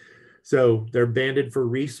question. So they're banded for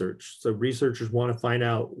research. So researchers want to find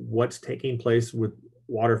out what's taking place with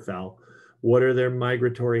waterfowl. What are their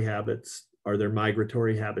migratory habits? Are their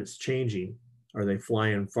migratory habits changing? Are they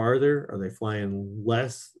flying farther? Are they flying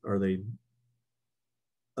less? Are they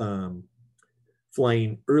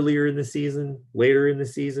flying earlier in the season, later in the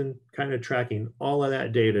season? Kind of tracking all of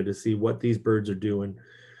that data to see what these birds are doing.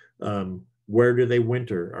 Where do they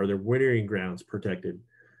winter? Are their wintering grounds protected?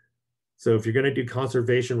 So if you're going to do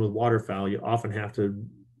conservation with waterfowl, you often have to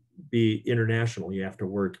be international. You have to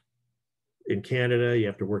work in Canada, you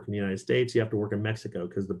have to work in the United States, you have to work in Mexico,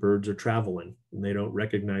 because the birds are traveling and they don't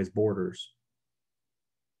recognize borders.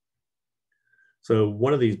 So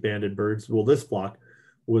one of these banded birds, well, this flock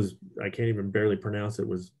was, I can't even barely pronounce it,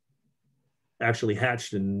 was actually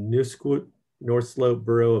hatched in Nisqually, North Slope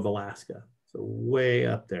Borough of Alaska. So way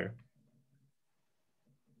up there.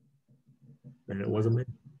 And it wasn't me.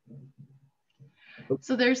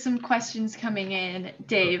 So there's some questions coming in,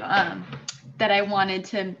 Dave, that I wanted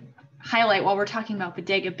to highlight while we're talking about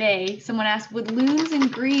Bodega Bay. Someone asked, would loons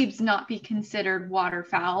and grebes not be considered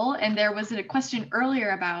waterfowl? And there was a question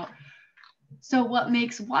earlier about, so what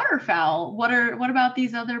makes waterfowl? What about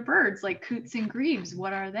these other birds like coots and grebes?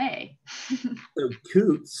 What are they? So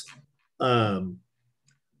coots,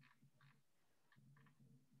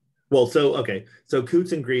 well, so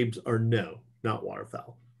coots and grebes are not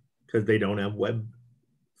waterfowl, because they don't have webbed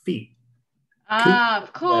feet.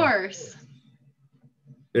 Of course.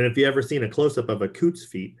 And if you ever seen a close-up of a coot's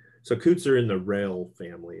feet, so coots are in the rail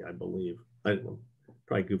family, I believe. I'm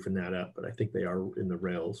probably goofing that up, but I think they are in the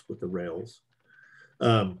rails, with the rails.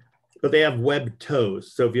 But they have webbed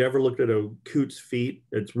toes. So if you ever looked at a coot's feet,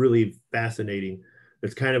 it's really fascinating.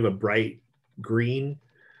 It's kind of a bright green,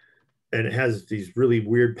 and it has these really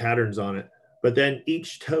weird patterns on it. But then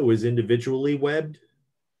each toe is individually webbed,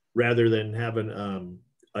 rather than having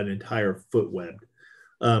an entire foot webbed.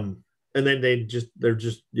 And then they're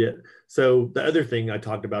just, yeah. So the other thing I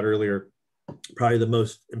talked about earlier, probably the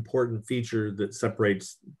most important feature that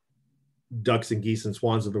separates ducks and geese and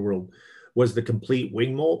swans of the world, was the complete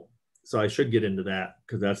wing molt. So I should get into that,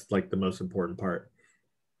 because that's like the most important part.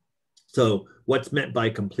 So what's meant by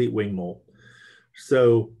complete wing molt?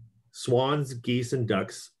 So swans, geese, and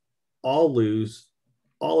ducks all lose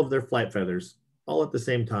all of their flight feathers all at the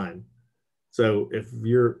same time. So if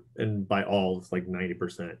you're, and by all, it's like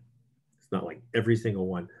 90%. It's not like every single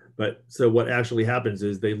one. But so what actually happens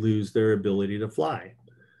is they lose their ability to fly,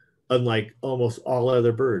 unlike almost all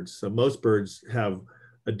other birds. So most birds have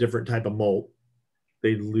a different type of molt.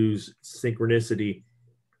 They lose synchronicity,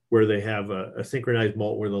 where they have a synchronized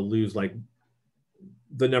molt where they'll lose like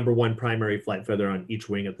the number 1 primary flight feather on each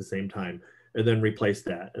wing at the same time, and then replace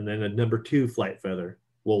that. And then a number 2 flight feather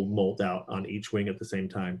will molt out on each wing at the same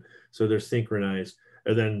time. So they're synchronized,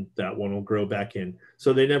 and then that one will grow back in.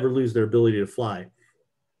 So they never lose their ability to fly.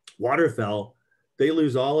 Waterfowl, they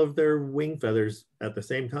lose all of their wing feathers at the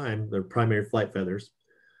same time, their primary flight feathers.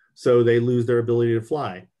 So they lose their ability to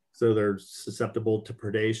fly. So they're susceptible to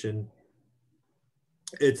predation.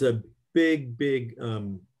 It's a big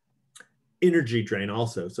energy drain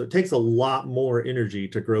also. So it takes a lot more energy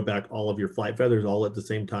to grow back all of your flight feathers all at the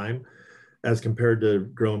same time, as compared to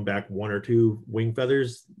growing back 1 or 2 wing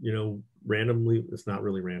feathers, you know, randomly. It's not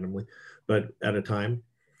really randomly, but at a time.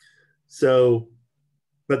 So,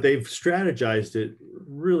 but they've strategized it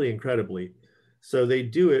really incredibly. So they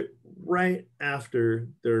do it right after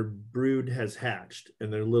their brood has hatched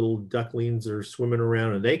and their little ducklings are swimming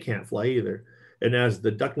around and they can't fly either. And as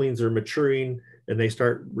the ducklings are maturing and they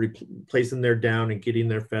start replacing their down and getting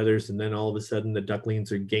their feathers, and then all of a sudden the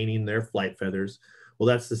ducklings are gaining their flight feathers. Well,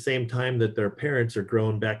 that's the same time that their parents are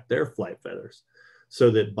growing back their flight feathers. So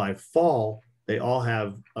that by fall, they all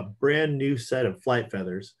have a brand new set of flight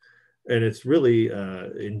feathers. And it's really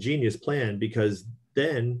an ingenious plan, because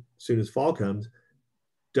then as soon as fall comes,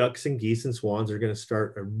 ducks and geese and swans are going to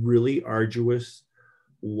start a really arduous,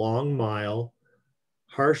 long mile,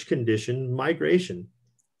 harsh condition migration.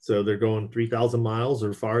 So they're going 3,000 miles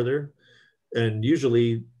or farther. And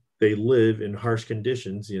usually they live in harsh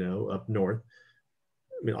conditions, you know, up north.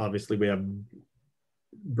 I mean, obviously we have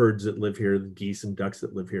birds that live here, geese and ducks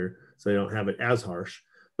that live here, so they don't have it as harsh.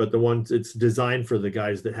 But the ones, it's designed for the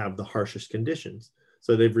guys that have the harshest conditions.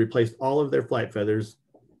 So they've replaced all of their flight feathers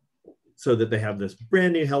so that they have this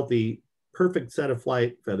brand new, healthy, perfect set of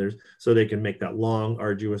flight feathers so they can make that long,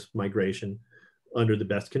 arduous migration under the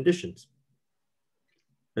best conditions.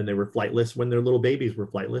 And they were flightless when their little babies were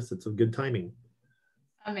flightless. It's a good timing.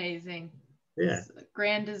 Amazing. Yeah.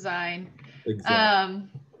 Grand design. Exactly.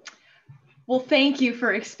 Well, thank you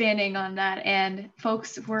for expanding on that. And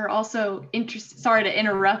folks, we're also interested, sorry to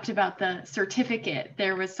interrupt about the certificate.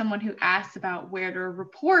 There was someone who asked about where to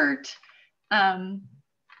report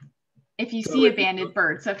if you see a banded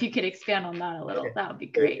bird. So if you could expand on that a little, that would be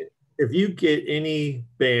great. If you get any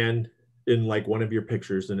band in like one of your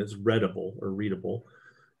pictures and it's readable or readable,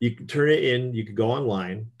 you can turn it in. You could go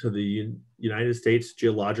online to the United States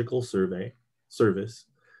Geological Service,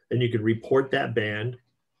 and you can report that band.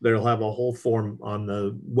 They'll have a whole form on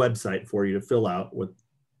the website for you to fill out with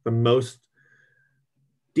the most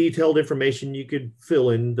detailed information you could fill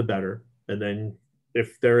in, the better. And then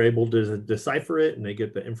if they're able to decipher it and they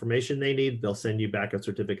get the information they need, they'll send you back a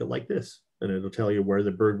certificate like this, and it'll tell you where the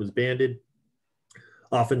bird was banded.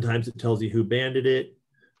 Oftentimes it tells you who banded it.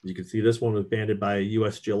 You can see this one was banded by a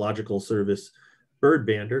U.S. Geological Service bird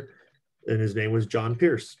bander, and his name was John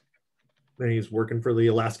Pierce. And he's working for the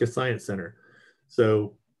Alaska Science Center.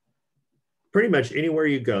 So pretty much anywhere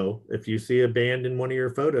you go, if you see a band in one of your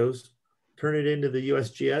photos, turn it into the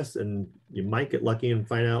USGS and you might get lucky and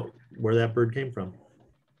find out where that bird came from.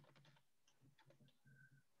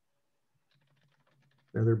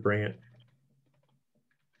 Another brant.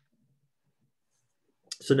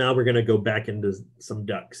 So now we're going to go back into some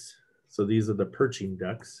ducks. So these are the perching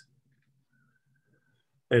ducks.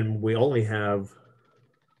 And we only have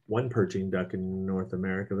one perching duck in North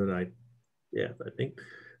America that I think.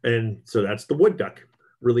 And so that's the wood duck,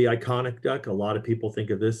 really iconic duck. A lot of people think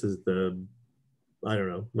of this as the, I don't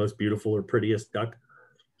know, most beautiful or prettiest duck.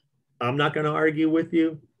 I'm not going to argue with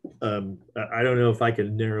you. I don't know if I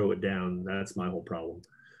can narrow it down. That's my whole problem.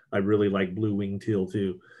 I really like blue-winged teal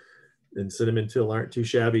too. And cinnamon teal aren't too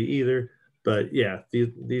shabby either. But yeah,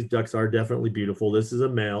 these ducks are definitely beautiful. This is a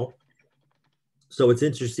male. So what's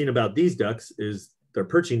interesting about these ducks is they're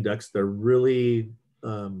perching ducks. They're really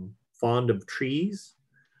fond of trees.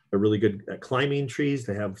 They're really good at climbing trees.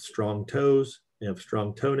 They have strong toes. They have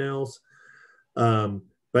strong toenails.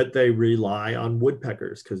 But they rely on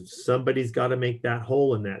woodpeckers because somebody's got to make that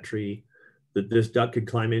hole in that tree that this duck could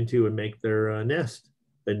climb into and make their nest.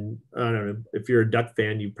 And I don't know, if you're a duck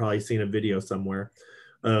fan, you've probably seen a video somewhere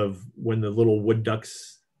of when the little wood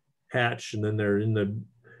ducks hatch and then they're in the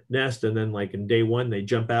nest, and then like in day one, they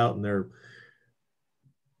jump out and they're,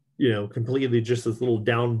 you know, completely just this little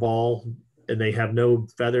down ball, and they have no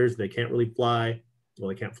feathers. They can't really fly. Well,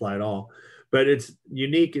 they can't fly at all, but it's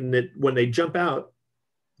unique in that when they jump out,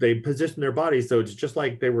 they position their bodies so it's just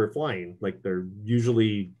like they were flying. Like they're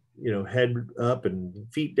usually, you know, head up and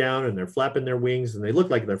feet down, and they're flapping their wings, and they look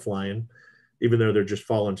like they're flying, even though they're just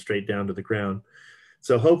falling straight down to the ground.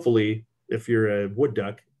 So hopefully, if you're a wood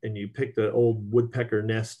duck and you pick the old woodpecker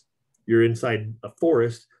nest, you're inside a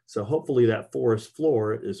forest. So hopefully that forest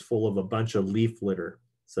floor is full of a bunch of leaf litter.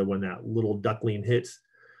 So when that little duckling hits,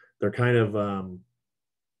 they're kind of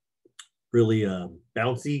really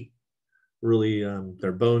bouncy, really,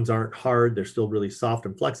 their bones aren't hard. They're still really soft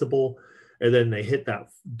and flexible. And then they hit that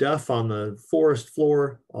duff on the forest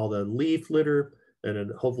floor, all the leaf litter, and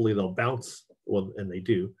then hopefully they'll bounce. Well, and they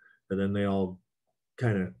do. And then they all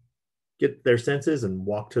kind of get their senses and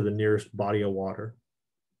walk to the nearest body of water.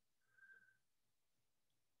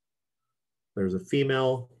 There's a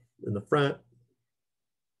female in the front,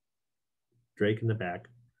 drake in the back,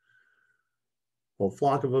 whole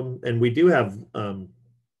flock of them. And we do have, I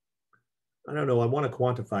don't know, I want to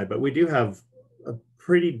quantify, but we do have a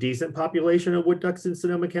pretty decent population of wood ducks in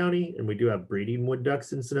Sonoma County, and we do have breeding wood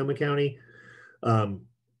ducks in Sonoma County.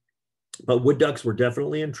 But wood ducks were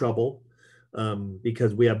definitely in trouble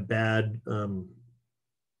because we have bad,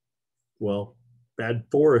 bad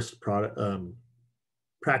forest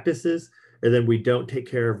practices, and then we don't take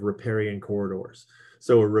care of riparian corridors.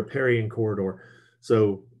 So a riparian corridor,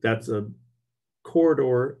 so that's a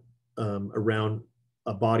corridor around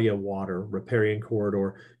a body of water, riparian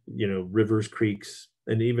corridor, you know, rivers, creeks,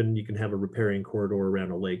 and even you can have a riparian corridor around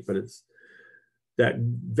a lake, but it's that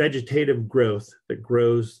vegetative growth that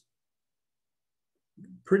grows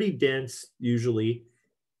pretty dense, usually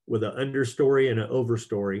with an understory and an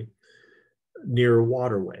overstory near a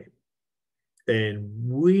waterway. And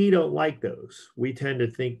we don't like those. We tend to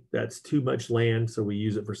think that's too much land, so we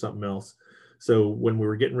use it for something else. So when we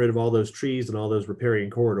were getting rid of all those trees and all those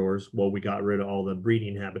riparian corridors, well, we got rid of all the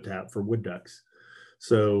breeding habitat for wood ducks.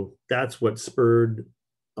 So that's what spurred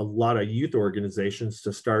a lot of youth organizations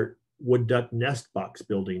to start wood duck nest box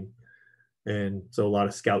building. And so a lot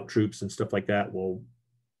of scout troops and stuff like that will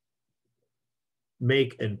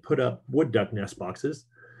make and put up wood duck nest boxes.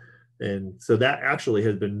 And so that actually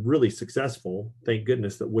has been really successful. Thank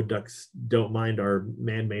goodness that wood ducks don't mind our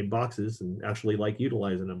man-made boxes and actually like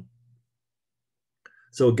utilizing them.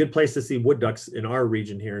 So a good place to see wood ducks in our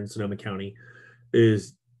region here in Sonoma County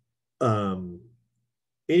is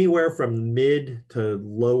anywhere from mid to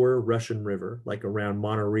lower Russian River, like around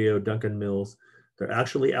Monte Rio, Duncan Mills. They're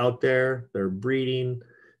actually out there, they're breeding,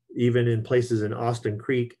 even in places in Austin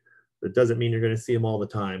Creek. That doesn't mean you're going to see them all the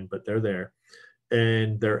time, but they're there.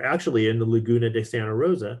 And they're actually in the Laguna de Santa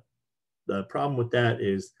Rosa. The problem with that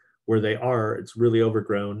is where they are, it's really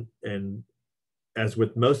overgrown. And as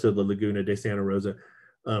with most of the Laguna de Santa Rosa,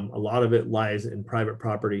 a lot of it lies in private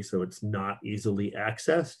property, so it's not easily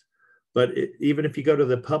accessed. But even if you go to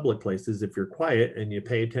the public places, if you're quiet and you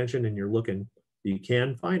pay attention and you're looking, you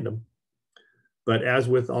can find them. But as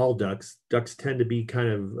with all ducks, ducks tend to be kind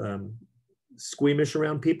of squeamish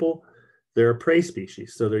around people. They're a prey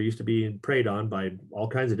species, so they're used to being preyed on by all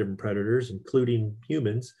kinds of different predators, including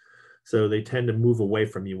humans. So they tend to move away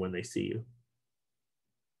from you when they see you.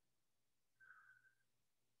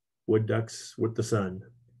 Wood ducks with the sun.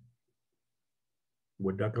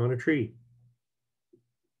 Wood duck on a tree.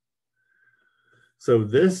 So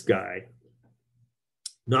this guy,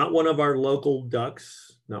 not one of our local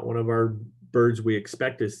ducks, not one of our birds we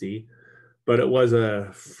expect to see, but it was a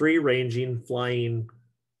free-ranging, flying,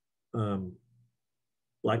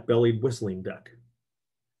 black-bellied whistling duck.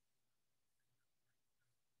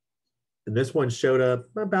 And this one showed up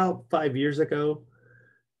about 5 years ago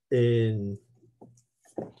in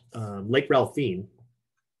Lake Ralphine,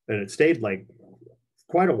 and it stayed like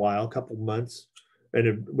quite a while, a couple months, and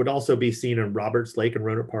it would also be seen in Roberts Lake and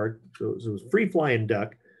Rohnert Park. So it was a free-flying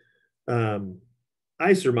duck.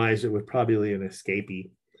 I surmised it was probably an escapee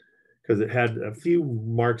because it had a few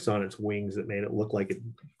marks on its wings that made it look like it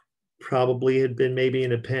probably had been maybe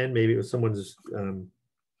in a pen. Maybe it was someone's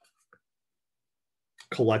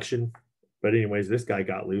collection. But anyways, this guy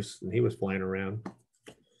got loose and he was flying around.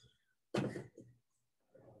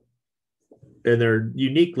 And they're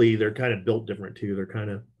kind of built different too. They're kind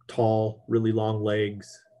of tall, really long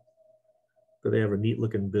legs, but they have a neat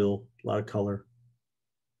looking bill, a lot of color.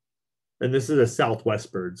 And this is a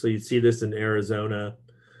Southwest bird. So you see this in Arizona,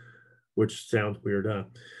 which sounds weird, huh?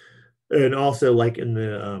 And also like in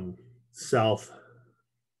the Southeast,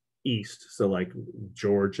 so like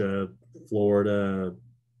Georgia, Florida,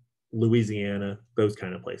 Louisiana, those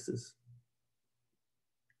kind of places.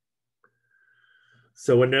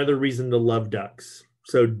 So another reason to love ducks.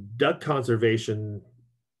 So duck conservation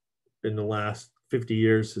in the last 50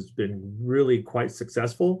 years has been really quite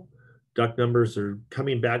successful. Duck numbers are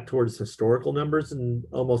coming back towards historical numbers in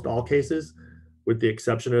almost all cases, with the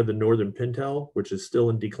exception of the northern pintail, which is still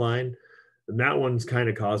in decline. And that one's kind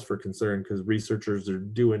of cause for concern because researchers are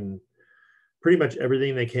doing pretty much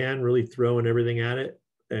everything they can, really throwing everything at it,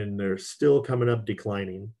 and they're still coming up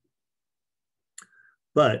declining.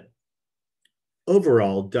 But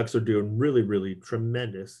overall, ducks are doing really, really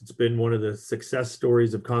tremendous. It's been one of the success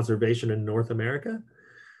stories of conservation in North America.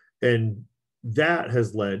 And that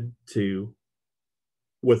has led to,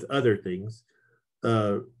 with other things,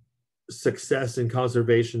 success in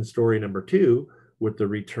conservation story number 2, with the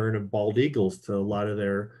return of bald eagles to a lot of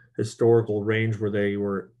their historical range where they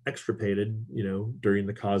were extirpated, you know, during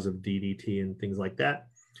the cause of DDT and things like that.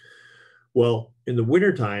 Well, in the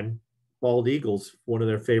wintertime, bald eagles, one of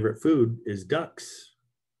their favorite food is ducks.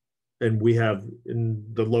 And we have in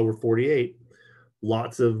the lower 48,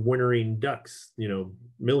 lots of wintering ducks, you know,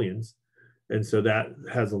 millions. And so that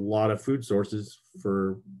has a lot of food sources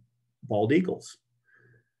for bald eagles.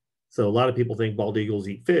 So a lot of people think bald eagles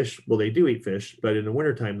eat fish. Well, they do eat fish, but in the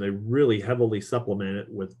wintertime, they really heavily supplement it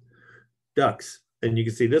with ducks. And you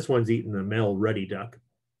can see this one's eating a male ruddy duck,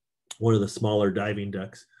 one of the smaller diving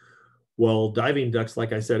ducks. Well, diving ducks,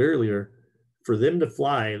 like I said earlier, for them to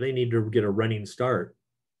fly, they need to get a running start.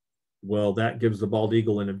 Well, that gives the bald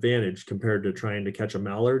eagle an advantage compared to trying to catch a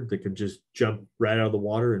mallard that can just jump right out of the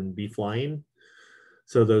water and be flying.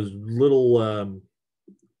 So those little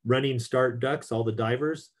running start ducks, all the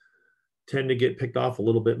divers, tend to get picked off a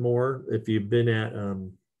little bit more. If you've been at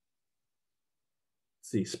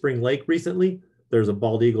Spring Lake recently, there's a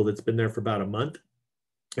bald eagle that's been there for about a month,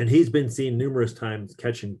 and he's been seen numerous times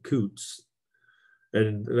catching coots.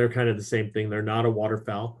 And they're kind of the same thing. They're not a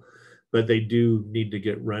waterfowl, but they do need to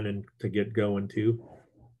get running to get going too.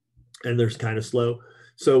 And they're kind of slow.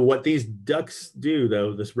 So what these ducks do,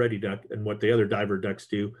 though, this reddy duck and what the other diver ducks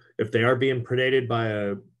do, if they are being predated by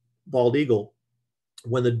a bald eagle,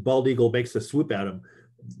 when the bald eagle makes a swoop at them,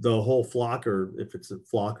 the whole flock, or if it's a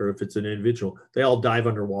flock or if it's an individual, they all dive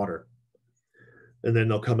underwater. And then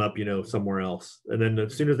they'll come up, somewhere else. And then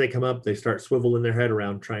as soon as they come up, they start swiveling their head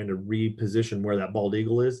around trying to reposition where that bald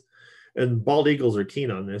eagle is. And bald eagles are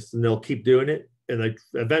keen on this, and they'll keep doing it. And they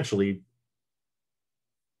eventually,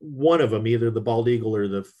 one of them, either the bald eagle or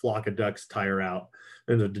the flock of ducks, tire out.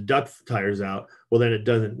 And if the duck tires out, well, then it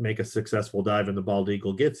doesn't make a successful dive and the bald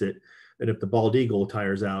eagle gets it. And if the bald eagle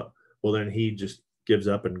tires out, well, then he just gives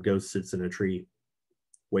up and goes, sits in a tree,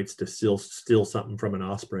 waits to steal something from an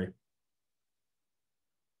osprey.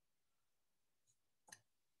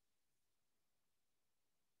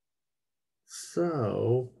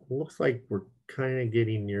 So looks like we're kind of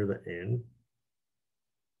getting near the end.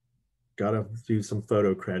 Got to do some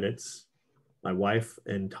photo credits. My wife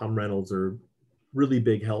and Tom Reynolds are really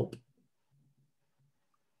big help.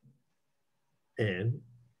 And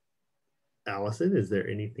Allison, is there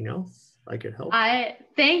anything else I could help?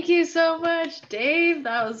 Thank you so much, Dave.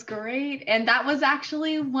 That was great. And that was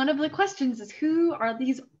actually one of the questions, is who are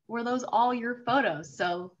these? Were those all your photos?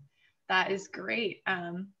 So that is great.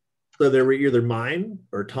 So they were either mine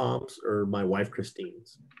or Tom's or my wife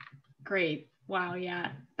Christine's. Great. Wow.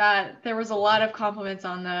 Yeah. There was a lot of compliments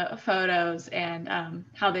on the photos and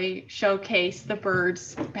how they showcase the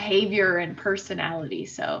bird's behavior and personality.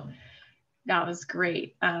 So that was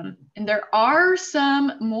great. And there are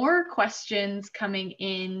some more questions coming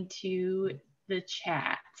into the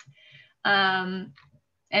chat.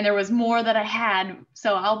 And there was more that I had,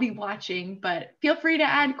 so I'll be watching, but feel free to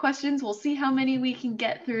add questions. We'll see how many we can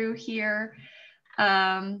get through here.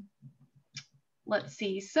 Let's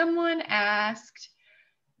see, someone asked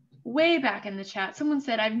way back in the chat, someone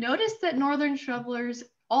said, I've noticed that northern shovelers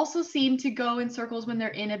also seem to go in circles when they're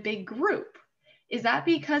in a big group. Is that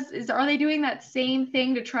because, are they doing that same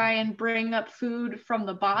thing to try and bring up food from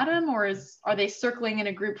the bottom, or are they circling in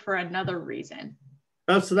a group for another reason?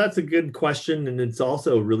 So that's a good question, and it's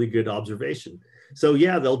also a really good observation. So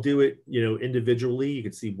yeah, they'll do it, individually. You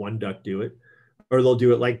can see one duck do it, or they'll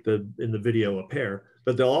do it like in the video, a pair.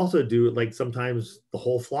 But they'll also do it like sometimes the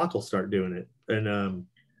whole flock will start doing it, and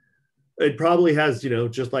it probably has,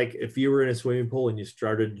 just like if you were in a swimming pool and you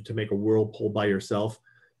started to make a whirlpool by yourself,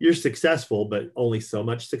 you're successful, but only so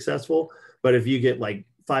much successful. But if you get like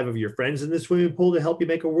 5 of your friends in the swimming pool to help you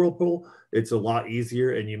make a whirlpool, it's a lot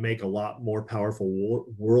easier and you make a lot more powerful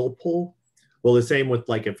whirlpool. Well, the same with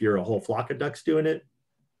like if you're a whole flock of ducks doing it,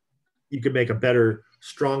 you could make a better,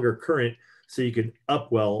 stronger current so you could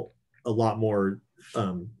upwell a lot more,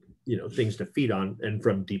 things to feed on and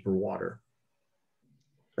from deeper water.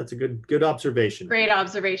 That's a good observation. Great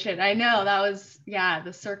observation. I know that was,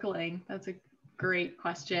 the circling. That's a great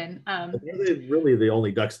question. They're really the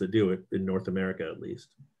only ducks that do it in North America, at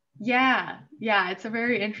least. Yeah, it's a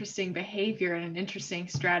very interesting behavior and an interesting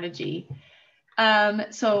strategy.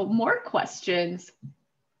 So more questions.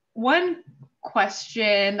 One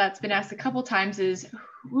question that's been asked a couple times is,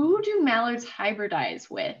 who do mallards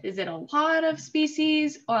hybridize with? Is it a lot of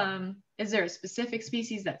species? Is there a specific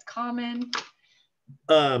species that's common?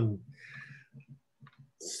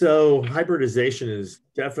 So hybridization is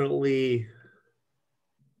definitely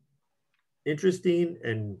interesting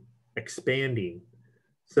and expanding.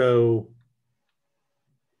 So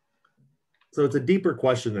it's a deeper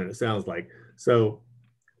question than it sounds like. So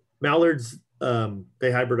mallards,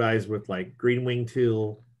 they hybridize with like green-winged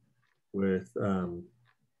teal, with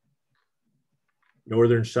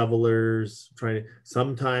northern shovelers,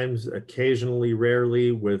 sometimes, occasionally,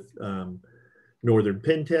 rarely with northern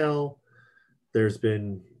pintail. There's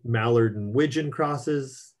been mallard and widgeon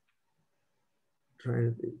crosses.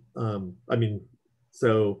 trying to, I mean,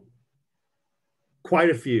 so quite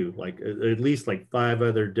a few, like at least like 5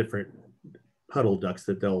 other different puddle ducks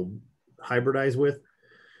that they'll hybridize with.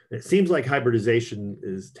 It seems like hybridization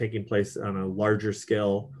is taking place on a larger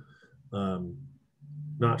scale.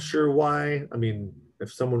 Not sure why. I mean,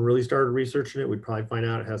 if someone really started researching it, we'd probably find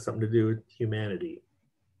out it has something to do with humanity.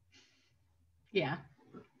 Yeah.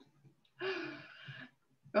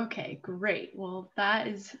 Okay, great. Well,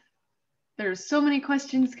 there's so many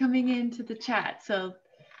questions coming into the chat. So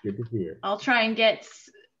good to hear. I'll try and get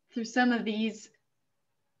through some of these.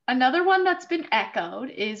 Another one that's been echoed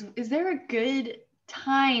is there a good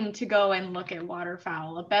time to go and look at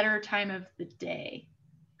waterfowl, a better time of the day?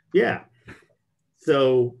 Yeah.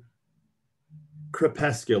 So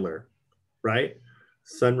crepuscular, right?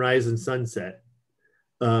 Sunrise and sunset.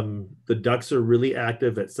 The ducks are really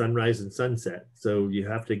active at sunrise and sunset. So you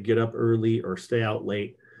have to get up early or stay out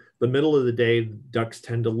late. The middle of the day, ducks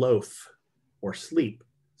tend to loaf or sleep.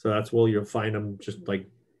 So that's where you'll find them just like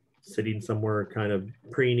sitting somewhere, kind of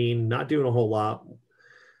preening, not doing a whole lot,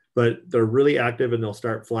 but they're really active and they'll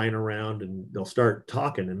start flying around and they'll start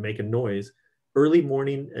talking and making noise early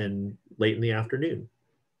morning and late in the afternoon.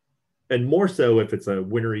 And more so if it's a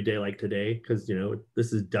wintry day like today, because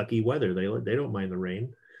this is ducky weather. They don't mind the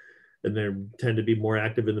rain, and they tend to be more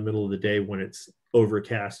active in the middle of the day when it's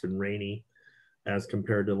overcast and rainy, as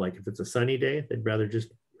compared to like if it's a sunny day, they'd rather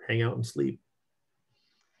just hang out and sleep.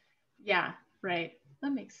 Yeah, right.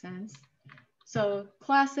 That makes sense. So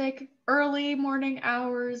classic early morning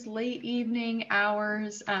hours, late evening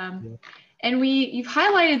hours. And you've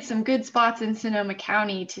highlighted some good spots in Sonoma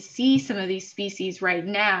County to see some of these species right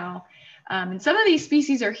now. And some of these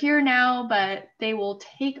species are here now, but they will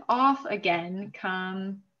take off again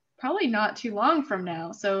come probably not too long from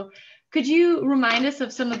now. So could you remind us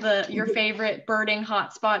of some of your favorite birding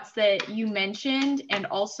hotspots that you mentioned, and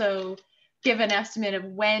also give an estimate of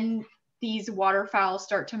when these waterfowl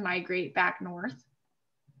start to migrate back north?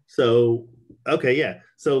 So, okay, yeah.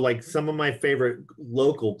 So like some of my favorite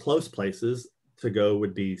local close places to go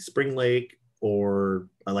would be Spring Lake, or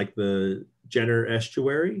I like the Jenner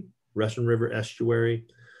Estuary, Russian River Estuary,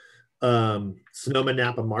 Sonoma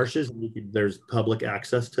Napa Marshes. There's public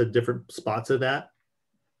access to different spots of that.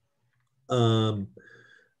 On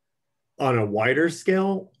a wider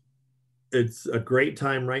scale, it's a great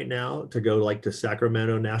time right now to go like to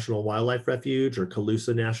Sacramento National Wildlife Refuge or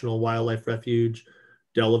Colusa National Wildlife Refuge,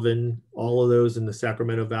 Delavan, all of those in the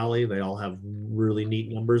Sacramento Valley. They all have really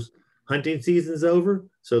neat numbers. Hunting season's over,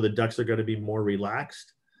 so the ducks are going to be more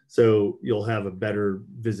relaxed. So you'll have a better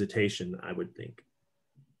visitation, I would think.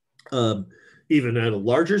 Even at a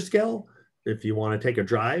larger scale, if you want to take a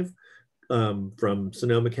drive from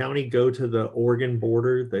Sonoma County, go to the Oregon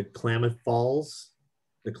border, the Klamath Falls,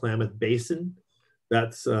 the Klamath Basin.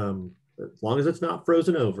 That's as long as it's not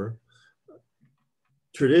frozen over,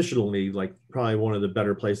 traditionally like probably one of the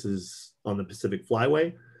better places on the Pacific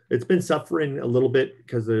Flyway. It's been suffering a little bit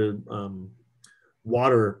because the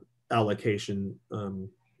water allocation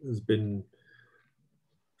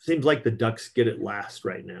seems like the ducks get it last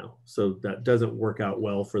right now. So that doesn't work out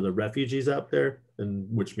well for the refugees up there, and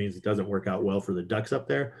which means it doesn't work out well for the ducks up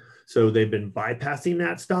there. So they've been bypassing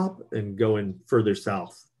that stop and going further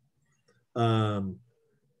south. But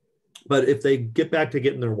if they get back to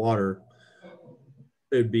getting their water,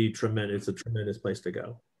 it'd be tremendous. It's a tremendous place to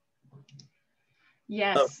go.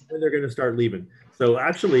 Yes. They're going to start leaving. So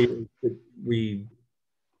actually,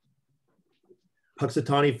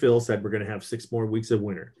 Puxatawny Phil said we're going to have 6 more weeks of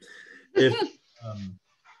winter. And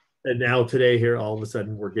now today here, all of a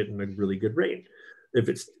sudden, we're getting a really good rain. If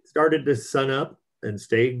it's started to sun up and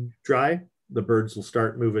stay dry, the birds will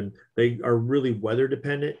start moving. They are really weather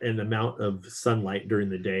dependent and amount of sunlight during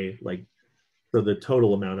the day, like so the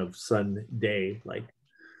total amount of sun day, like,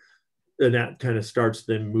 and that kind of starts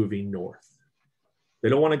them moving north. They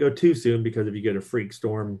don't want to go too soon, because if you get a freak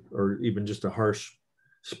storm or even just a harsh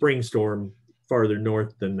spring storm farther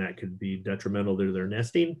north, then that could be detrimental to their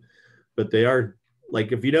nesting. But they are,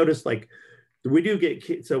 like, if you notice, like we do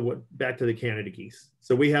get, so what, back to the Canada geese.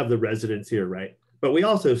 So we have the residents here, right? But we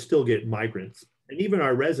also still get migrants. And even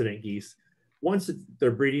our resident geese, once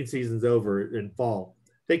their breeding season's over in fall,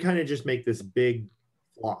 they kind of just make this big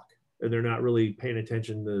flock, and they're not really paying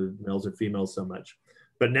attention to males or females so much.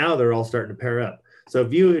 But now they're all starting to pair up. So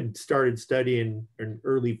if you had started studying in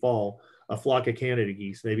early fall a flock of Canada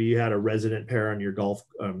geese, maybe you had a resident pair on your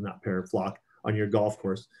flock on your golf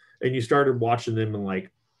course, and you started watching them in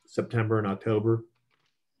like September and October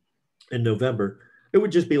and November, it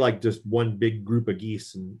would just be like just one big group of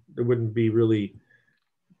geese, and they wouldn't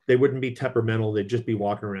be temperamental. They'd just be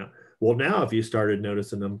walking around. Well, now if you started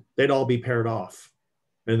noticing them, they'd all be paired off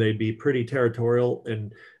and they'd be pretty territorial.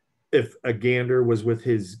 And if a gander was with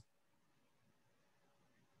his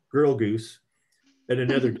girl goose and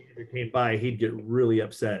another gander came by, he'd get really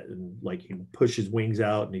upset and like he'd push his wings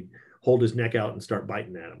out and he'd hold his neck out and start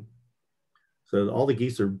biting at him. So all the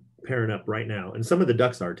geese are pairing up right now, and some of the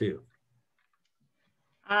ducks are too.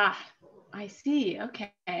 Ah, I see.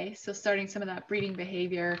 Okay, so starting some of that breeding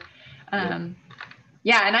behavior.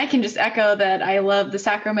 Yeah, and I can just echo that. I love the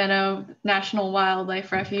Sacramento National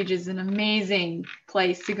Wildlife Refuge is an amazing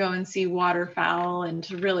place to go and see waterfowl and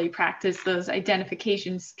to really practice those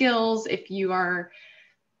identification skills. If you are,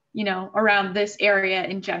 you know, around this area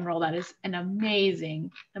in general, that is an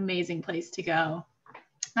amazing, amazing place to go.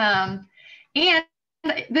 And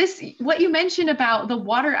this, what you mentioned about the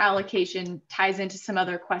water allocation ties into some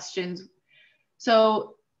other questions.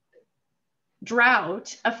 So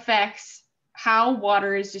drought affects how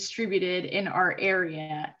water is distributed in our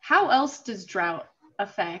area. How else does drought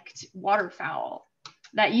affect waterfowl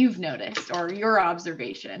that you've noticed or your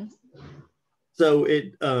observations? So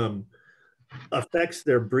it affects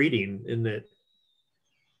their breeding in that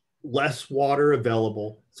less water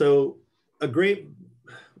available. So a great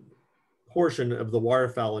portion of the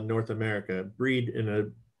waterfowl in North America breed in a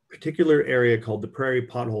particular area called the prairie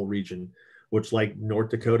pothole region, which like North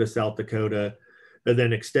Dakota, South Dakota, and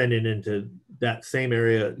then extending into that same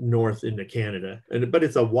area north into Canada. But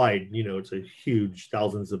it's a wide, you know, it's a huge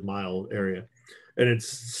thousands of mile area. And it's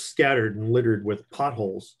scattered and littered with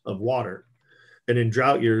potholes of water. And in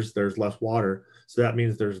drought years, there's less water. So that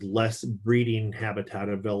means there's less breeding habitat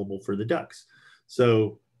available for the ducks.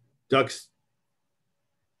 So ducks,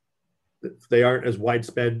 they aren't as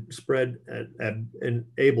widespread and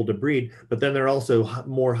able to breed, but then they're also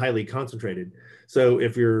more highly concentrated. So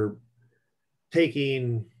if you're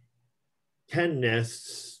taking 10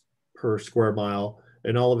 nests per square mile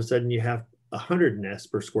and all of a sudden you have 100 nests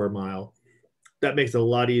per square mile, that makes it a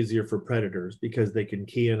lot easier for predators because they can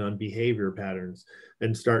key in on behavior patterns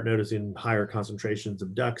and start noticing higher concentrations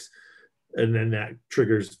of ducks. And then that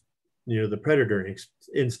triggers, you know, the predator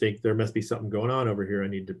instinct. There must be something going on over here. I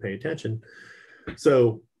need to pay attention.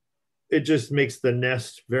 So it just makes the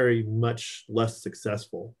nest very much less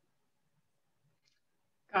successful.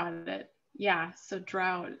 Got it. Yeah, so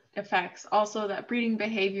drought affects also that breeding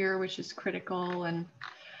behavior, which is critical. And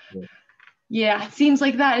yeah, it seems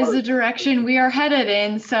like that is the direction we are headed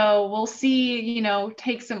in. So we'll see, you know,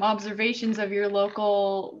 take some observations of your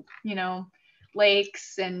local, you know,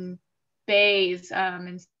 lakes and bays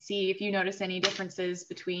and see if you notice any differences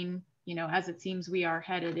between, you know, as it seems we are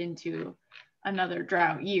headed into another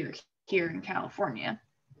drought year here in California.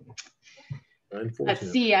 Let's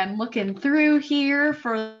see, I'm looking through here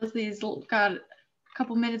for these, got a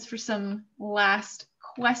couple minutes for some last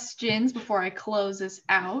questions before I close this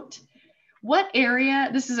out. What area,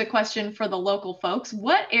 this is a question for the local folks,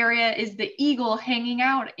 what area is the eagle hanging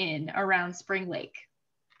out in around Spring Lake?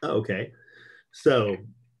 Okay, so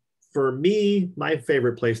for me, my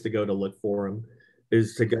favorite place to go to look for them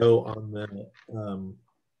is to go on the,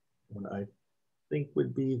 what I think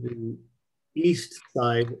would be the east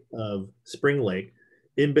side of Spring Lake,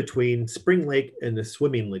 in between Spring Lake and the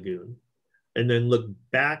swimming lagoon, and then look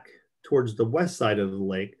back towards the west side of the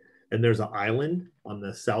lake, and there's an island on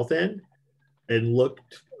the south end, and look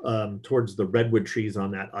towards the redwood trees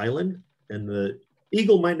on that island. And the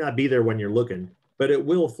eagle might not be there when you're looking, but it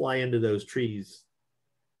will fly into those trees,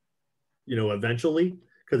 you know, eventually,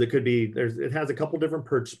 because it could be, it has a couple different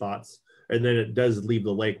perch spots, and then it does leave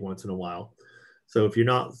the lake once in a while. So if you're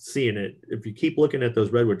not seeing it, if you keep looking at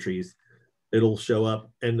those redwood trees, it'll show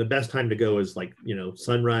up. And the best time to go is like, you know,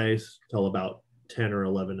 sunrise till about 10 or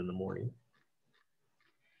 11 in the morning.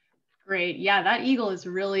 Great. Yeah, that eagle is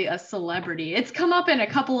really a celebrity. It's come up in a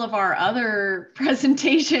couple of our other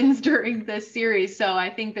presentations during this series. So I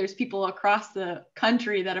think there's people across the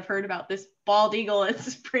country that have heard about this bald eagle at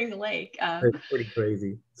Spring Lake. It's pretty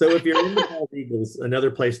crazy. So if you're into bald eagles,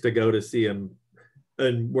 another place to go to see them,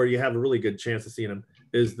 and where you have a really good chance of seeing them,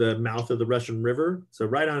 is the mouth of the Russian River. So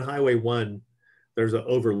right on Highway 1, there's an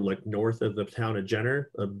overlook north of the town of Jenner,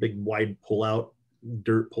 a big wide pullout,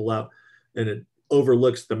 dirt pullout, and it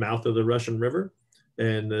overlooks the mouth of the Russian River.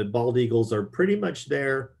 And the bald eagles are pretty much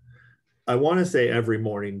there, I want to say every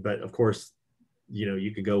morning, but of course, you know,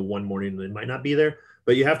 you could go one morning and they might not be there,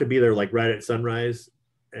 but you have to be there like right at sunrise.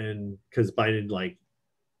 And because by like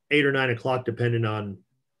 8 or 9 o'clock, depending on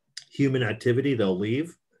human activity, they'll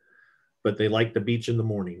leave, but they like the beach in the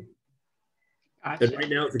morning. Gotcha. And right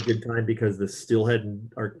now it's a good time because the steelhead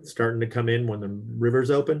are starting to come in when the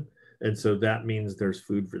river's open. And so that means there's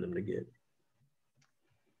food for them to get.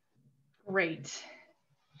 Great.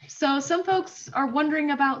 So some folks are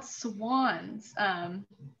wondering about swans. Are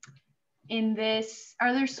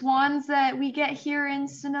there swans that we get here in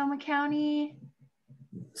Sonoma County?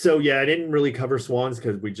 So yeah, I didn't really cover swans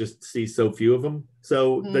because we just see so few of them.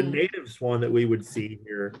 So the native swan that we would see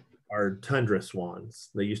here are tundra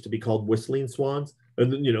swans. They used to be called whistling swans.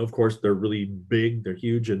 And then, of course, they're really big, they're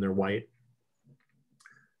huge, and they're white.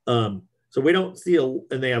 So we don't see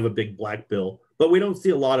and they have a big black bill, but we don't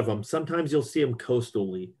see a lot of them. Sometimes you'll see them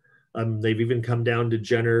coastally. They've even come down to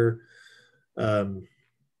Jenner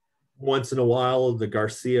once in a while, the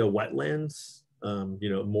Garcia wetlands,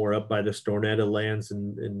 more up by the Stornetta lands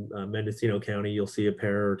in Mendocino County, you'll see a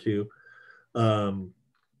pair or two.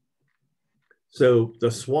 So the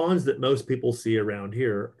swans that most people see around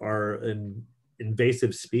here are an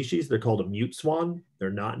invasive species. They're called a mute swan. They're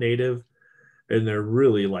not native, and they're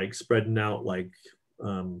really like spreading out like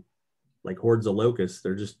hordes of locusts.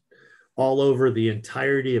 They're just all over the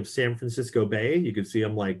entirety of San Francisco Bay. You could see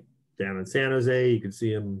them like down in San Jose. You could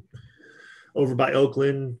see them over by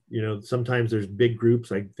Oakland. Sometimes there's big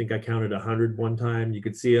groups. I think I counted 100 one time. You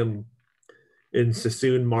could see them in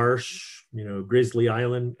Sassoon Marsh, Grizzly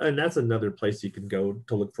Island. And that's another place you can go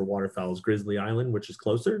to look for waterfowl, is Grizzly Island, which is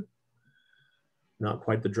closer. Not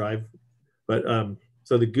quite the drive. But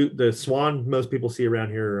so the swan most people see around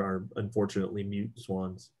here are unfortunately mute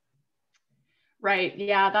swans. Right.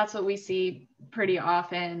 Yeah, that's what we see pretty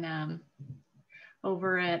often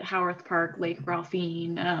over at Howarth Park, Lake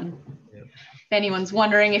Ralphine. If anyone's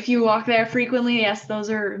wondering if you walk there frequently, yes, those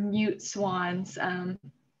are mute swans.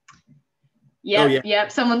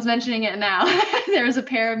 Yep. Someone's mentioning it now. There's a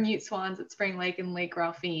pair of mute swans at Spring Lake and Lake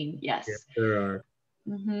Ralphine. Yes. Yes, there are.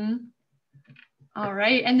 Mm-hmm. All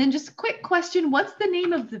right. And then just a quick question. What's the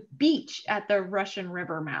name of the beach at the Russian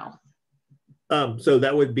River mouth? So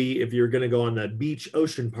that would be, if you're going to go on the beach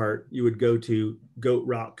ocean part, you would go to Goat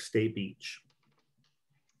Rock State Beach.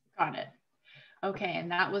 Got it. Okay. And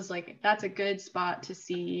that's a good spot to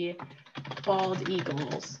see bald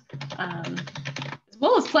eagles. As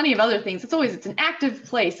well as plenty of other things. It's an active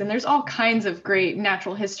place, and there's all kinds of great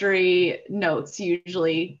natural history notes,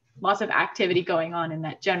 usually lots of activity going on in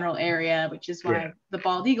that general area, which is why the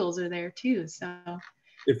bald eagles are there too. So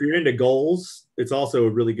if you're into gulls, it's also a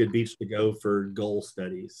really good beach to go for gull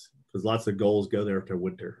studies, because lots of gulls go there to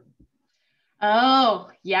winter. Oh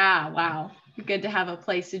yeah, wow. Good to have a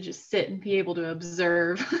place to just sit and be able to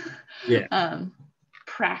observe.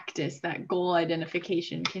 Practice that goal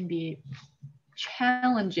identification can be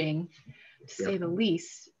challenging, to say the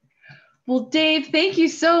least. Well, Dave, thank you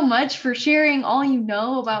so much for sharing all you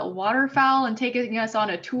know about waterfowl and taking us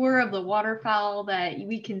on a tour of the waterfowl that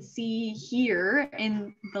we can see here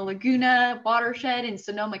in the Laguna watershed in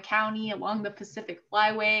Sonoma County along the Pacific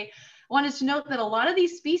Flyway. I wanted to note that a lot of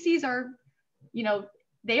these species are,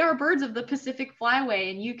 they are birds of the Pacific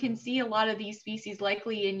Flyway, and you can see a lot of these species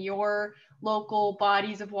likely in your local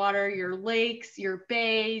bodies of water, your lakes, your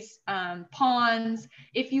bays, ponds,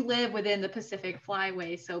 if you live within the Pacific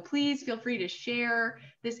Flyway. So please feel free to share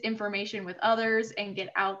this information with others and get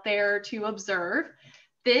out there to observe.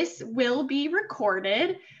 This will be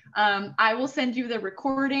recorded. I will send you the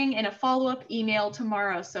recording in a follow-up email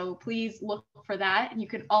tomorrow, so please look for that. You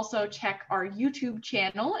can also check our YouTube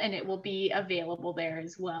channel, and it will be available there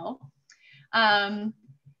as well.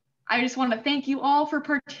 I just want to thank you all for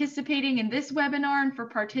participating in this webinar and for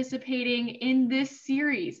participating in this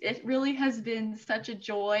series. It really has been such a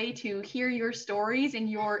joy to hear your stories and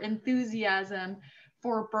your enthusiasm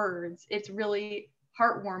for birds. It's really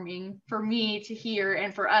heartwarming for me to hear,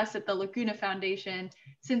 and for us at the Laguna Foundation,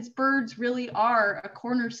 since birds really are a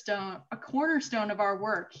cornerstone of our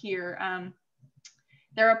work here.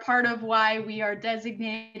 They're a part of why we are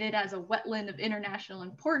designated as a wetland of international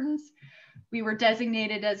importance. We were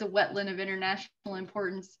designated as a wetland of international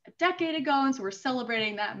importance a decade ago, and so we're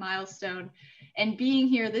celebrating that milestone. And being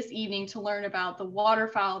here this evening to learn about the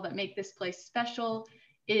waterfowl that make this place special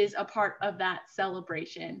is a part of that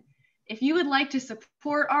celebration. If you would like to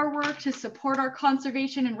support our work, to support our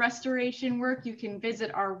conservation and restoration work, you can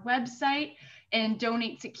visit our website and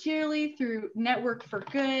donate securely through Network for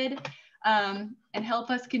Good, and help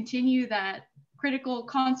us continue that critical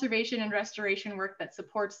conservation and restoration work that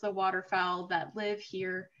supports the waterfowl that live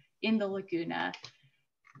here in the Laguna.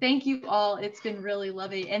 Thank you all. It's been really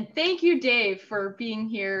lovely. And thank you, Dave, for being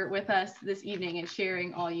here with us this evening and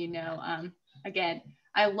sharing all you know. Again,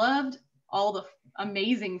 I loved all the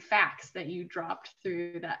amazing facts that you dropped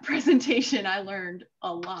through that presentation. I learned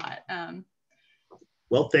a lot.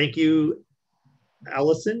 Well, thank you,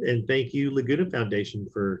 Allison, and thank you, Laguna Foundation,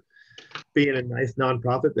 for being a nice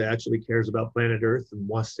nonprofit that actually cares about planet Earth and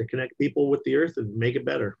wants to connect people with the Earth and make it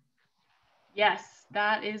better. Yes,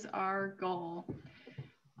 that is our goal.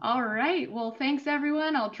 All right. Well, thanks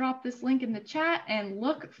everyone. I'll drop this link in the chat and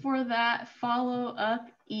look for that follow-up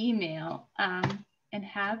email. And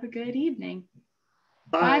have a good evening.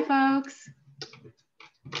 Bye. Bye, folks.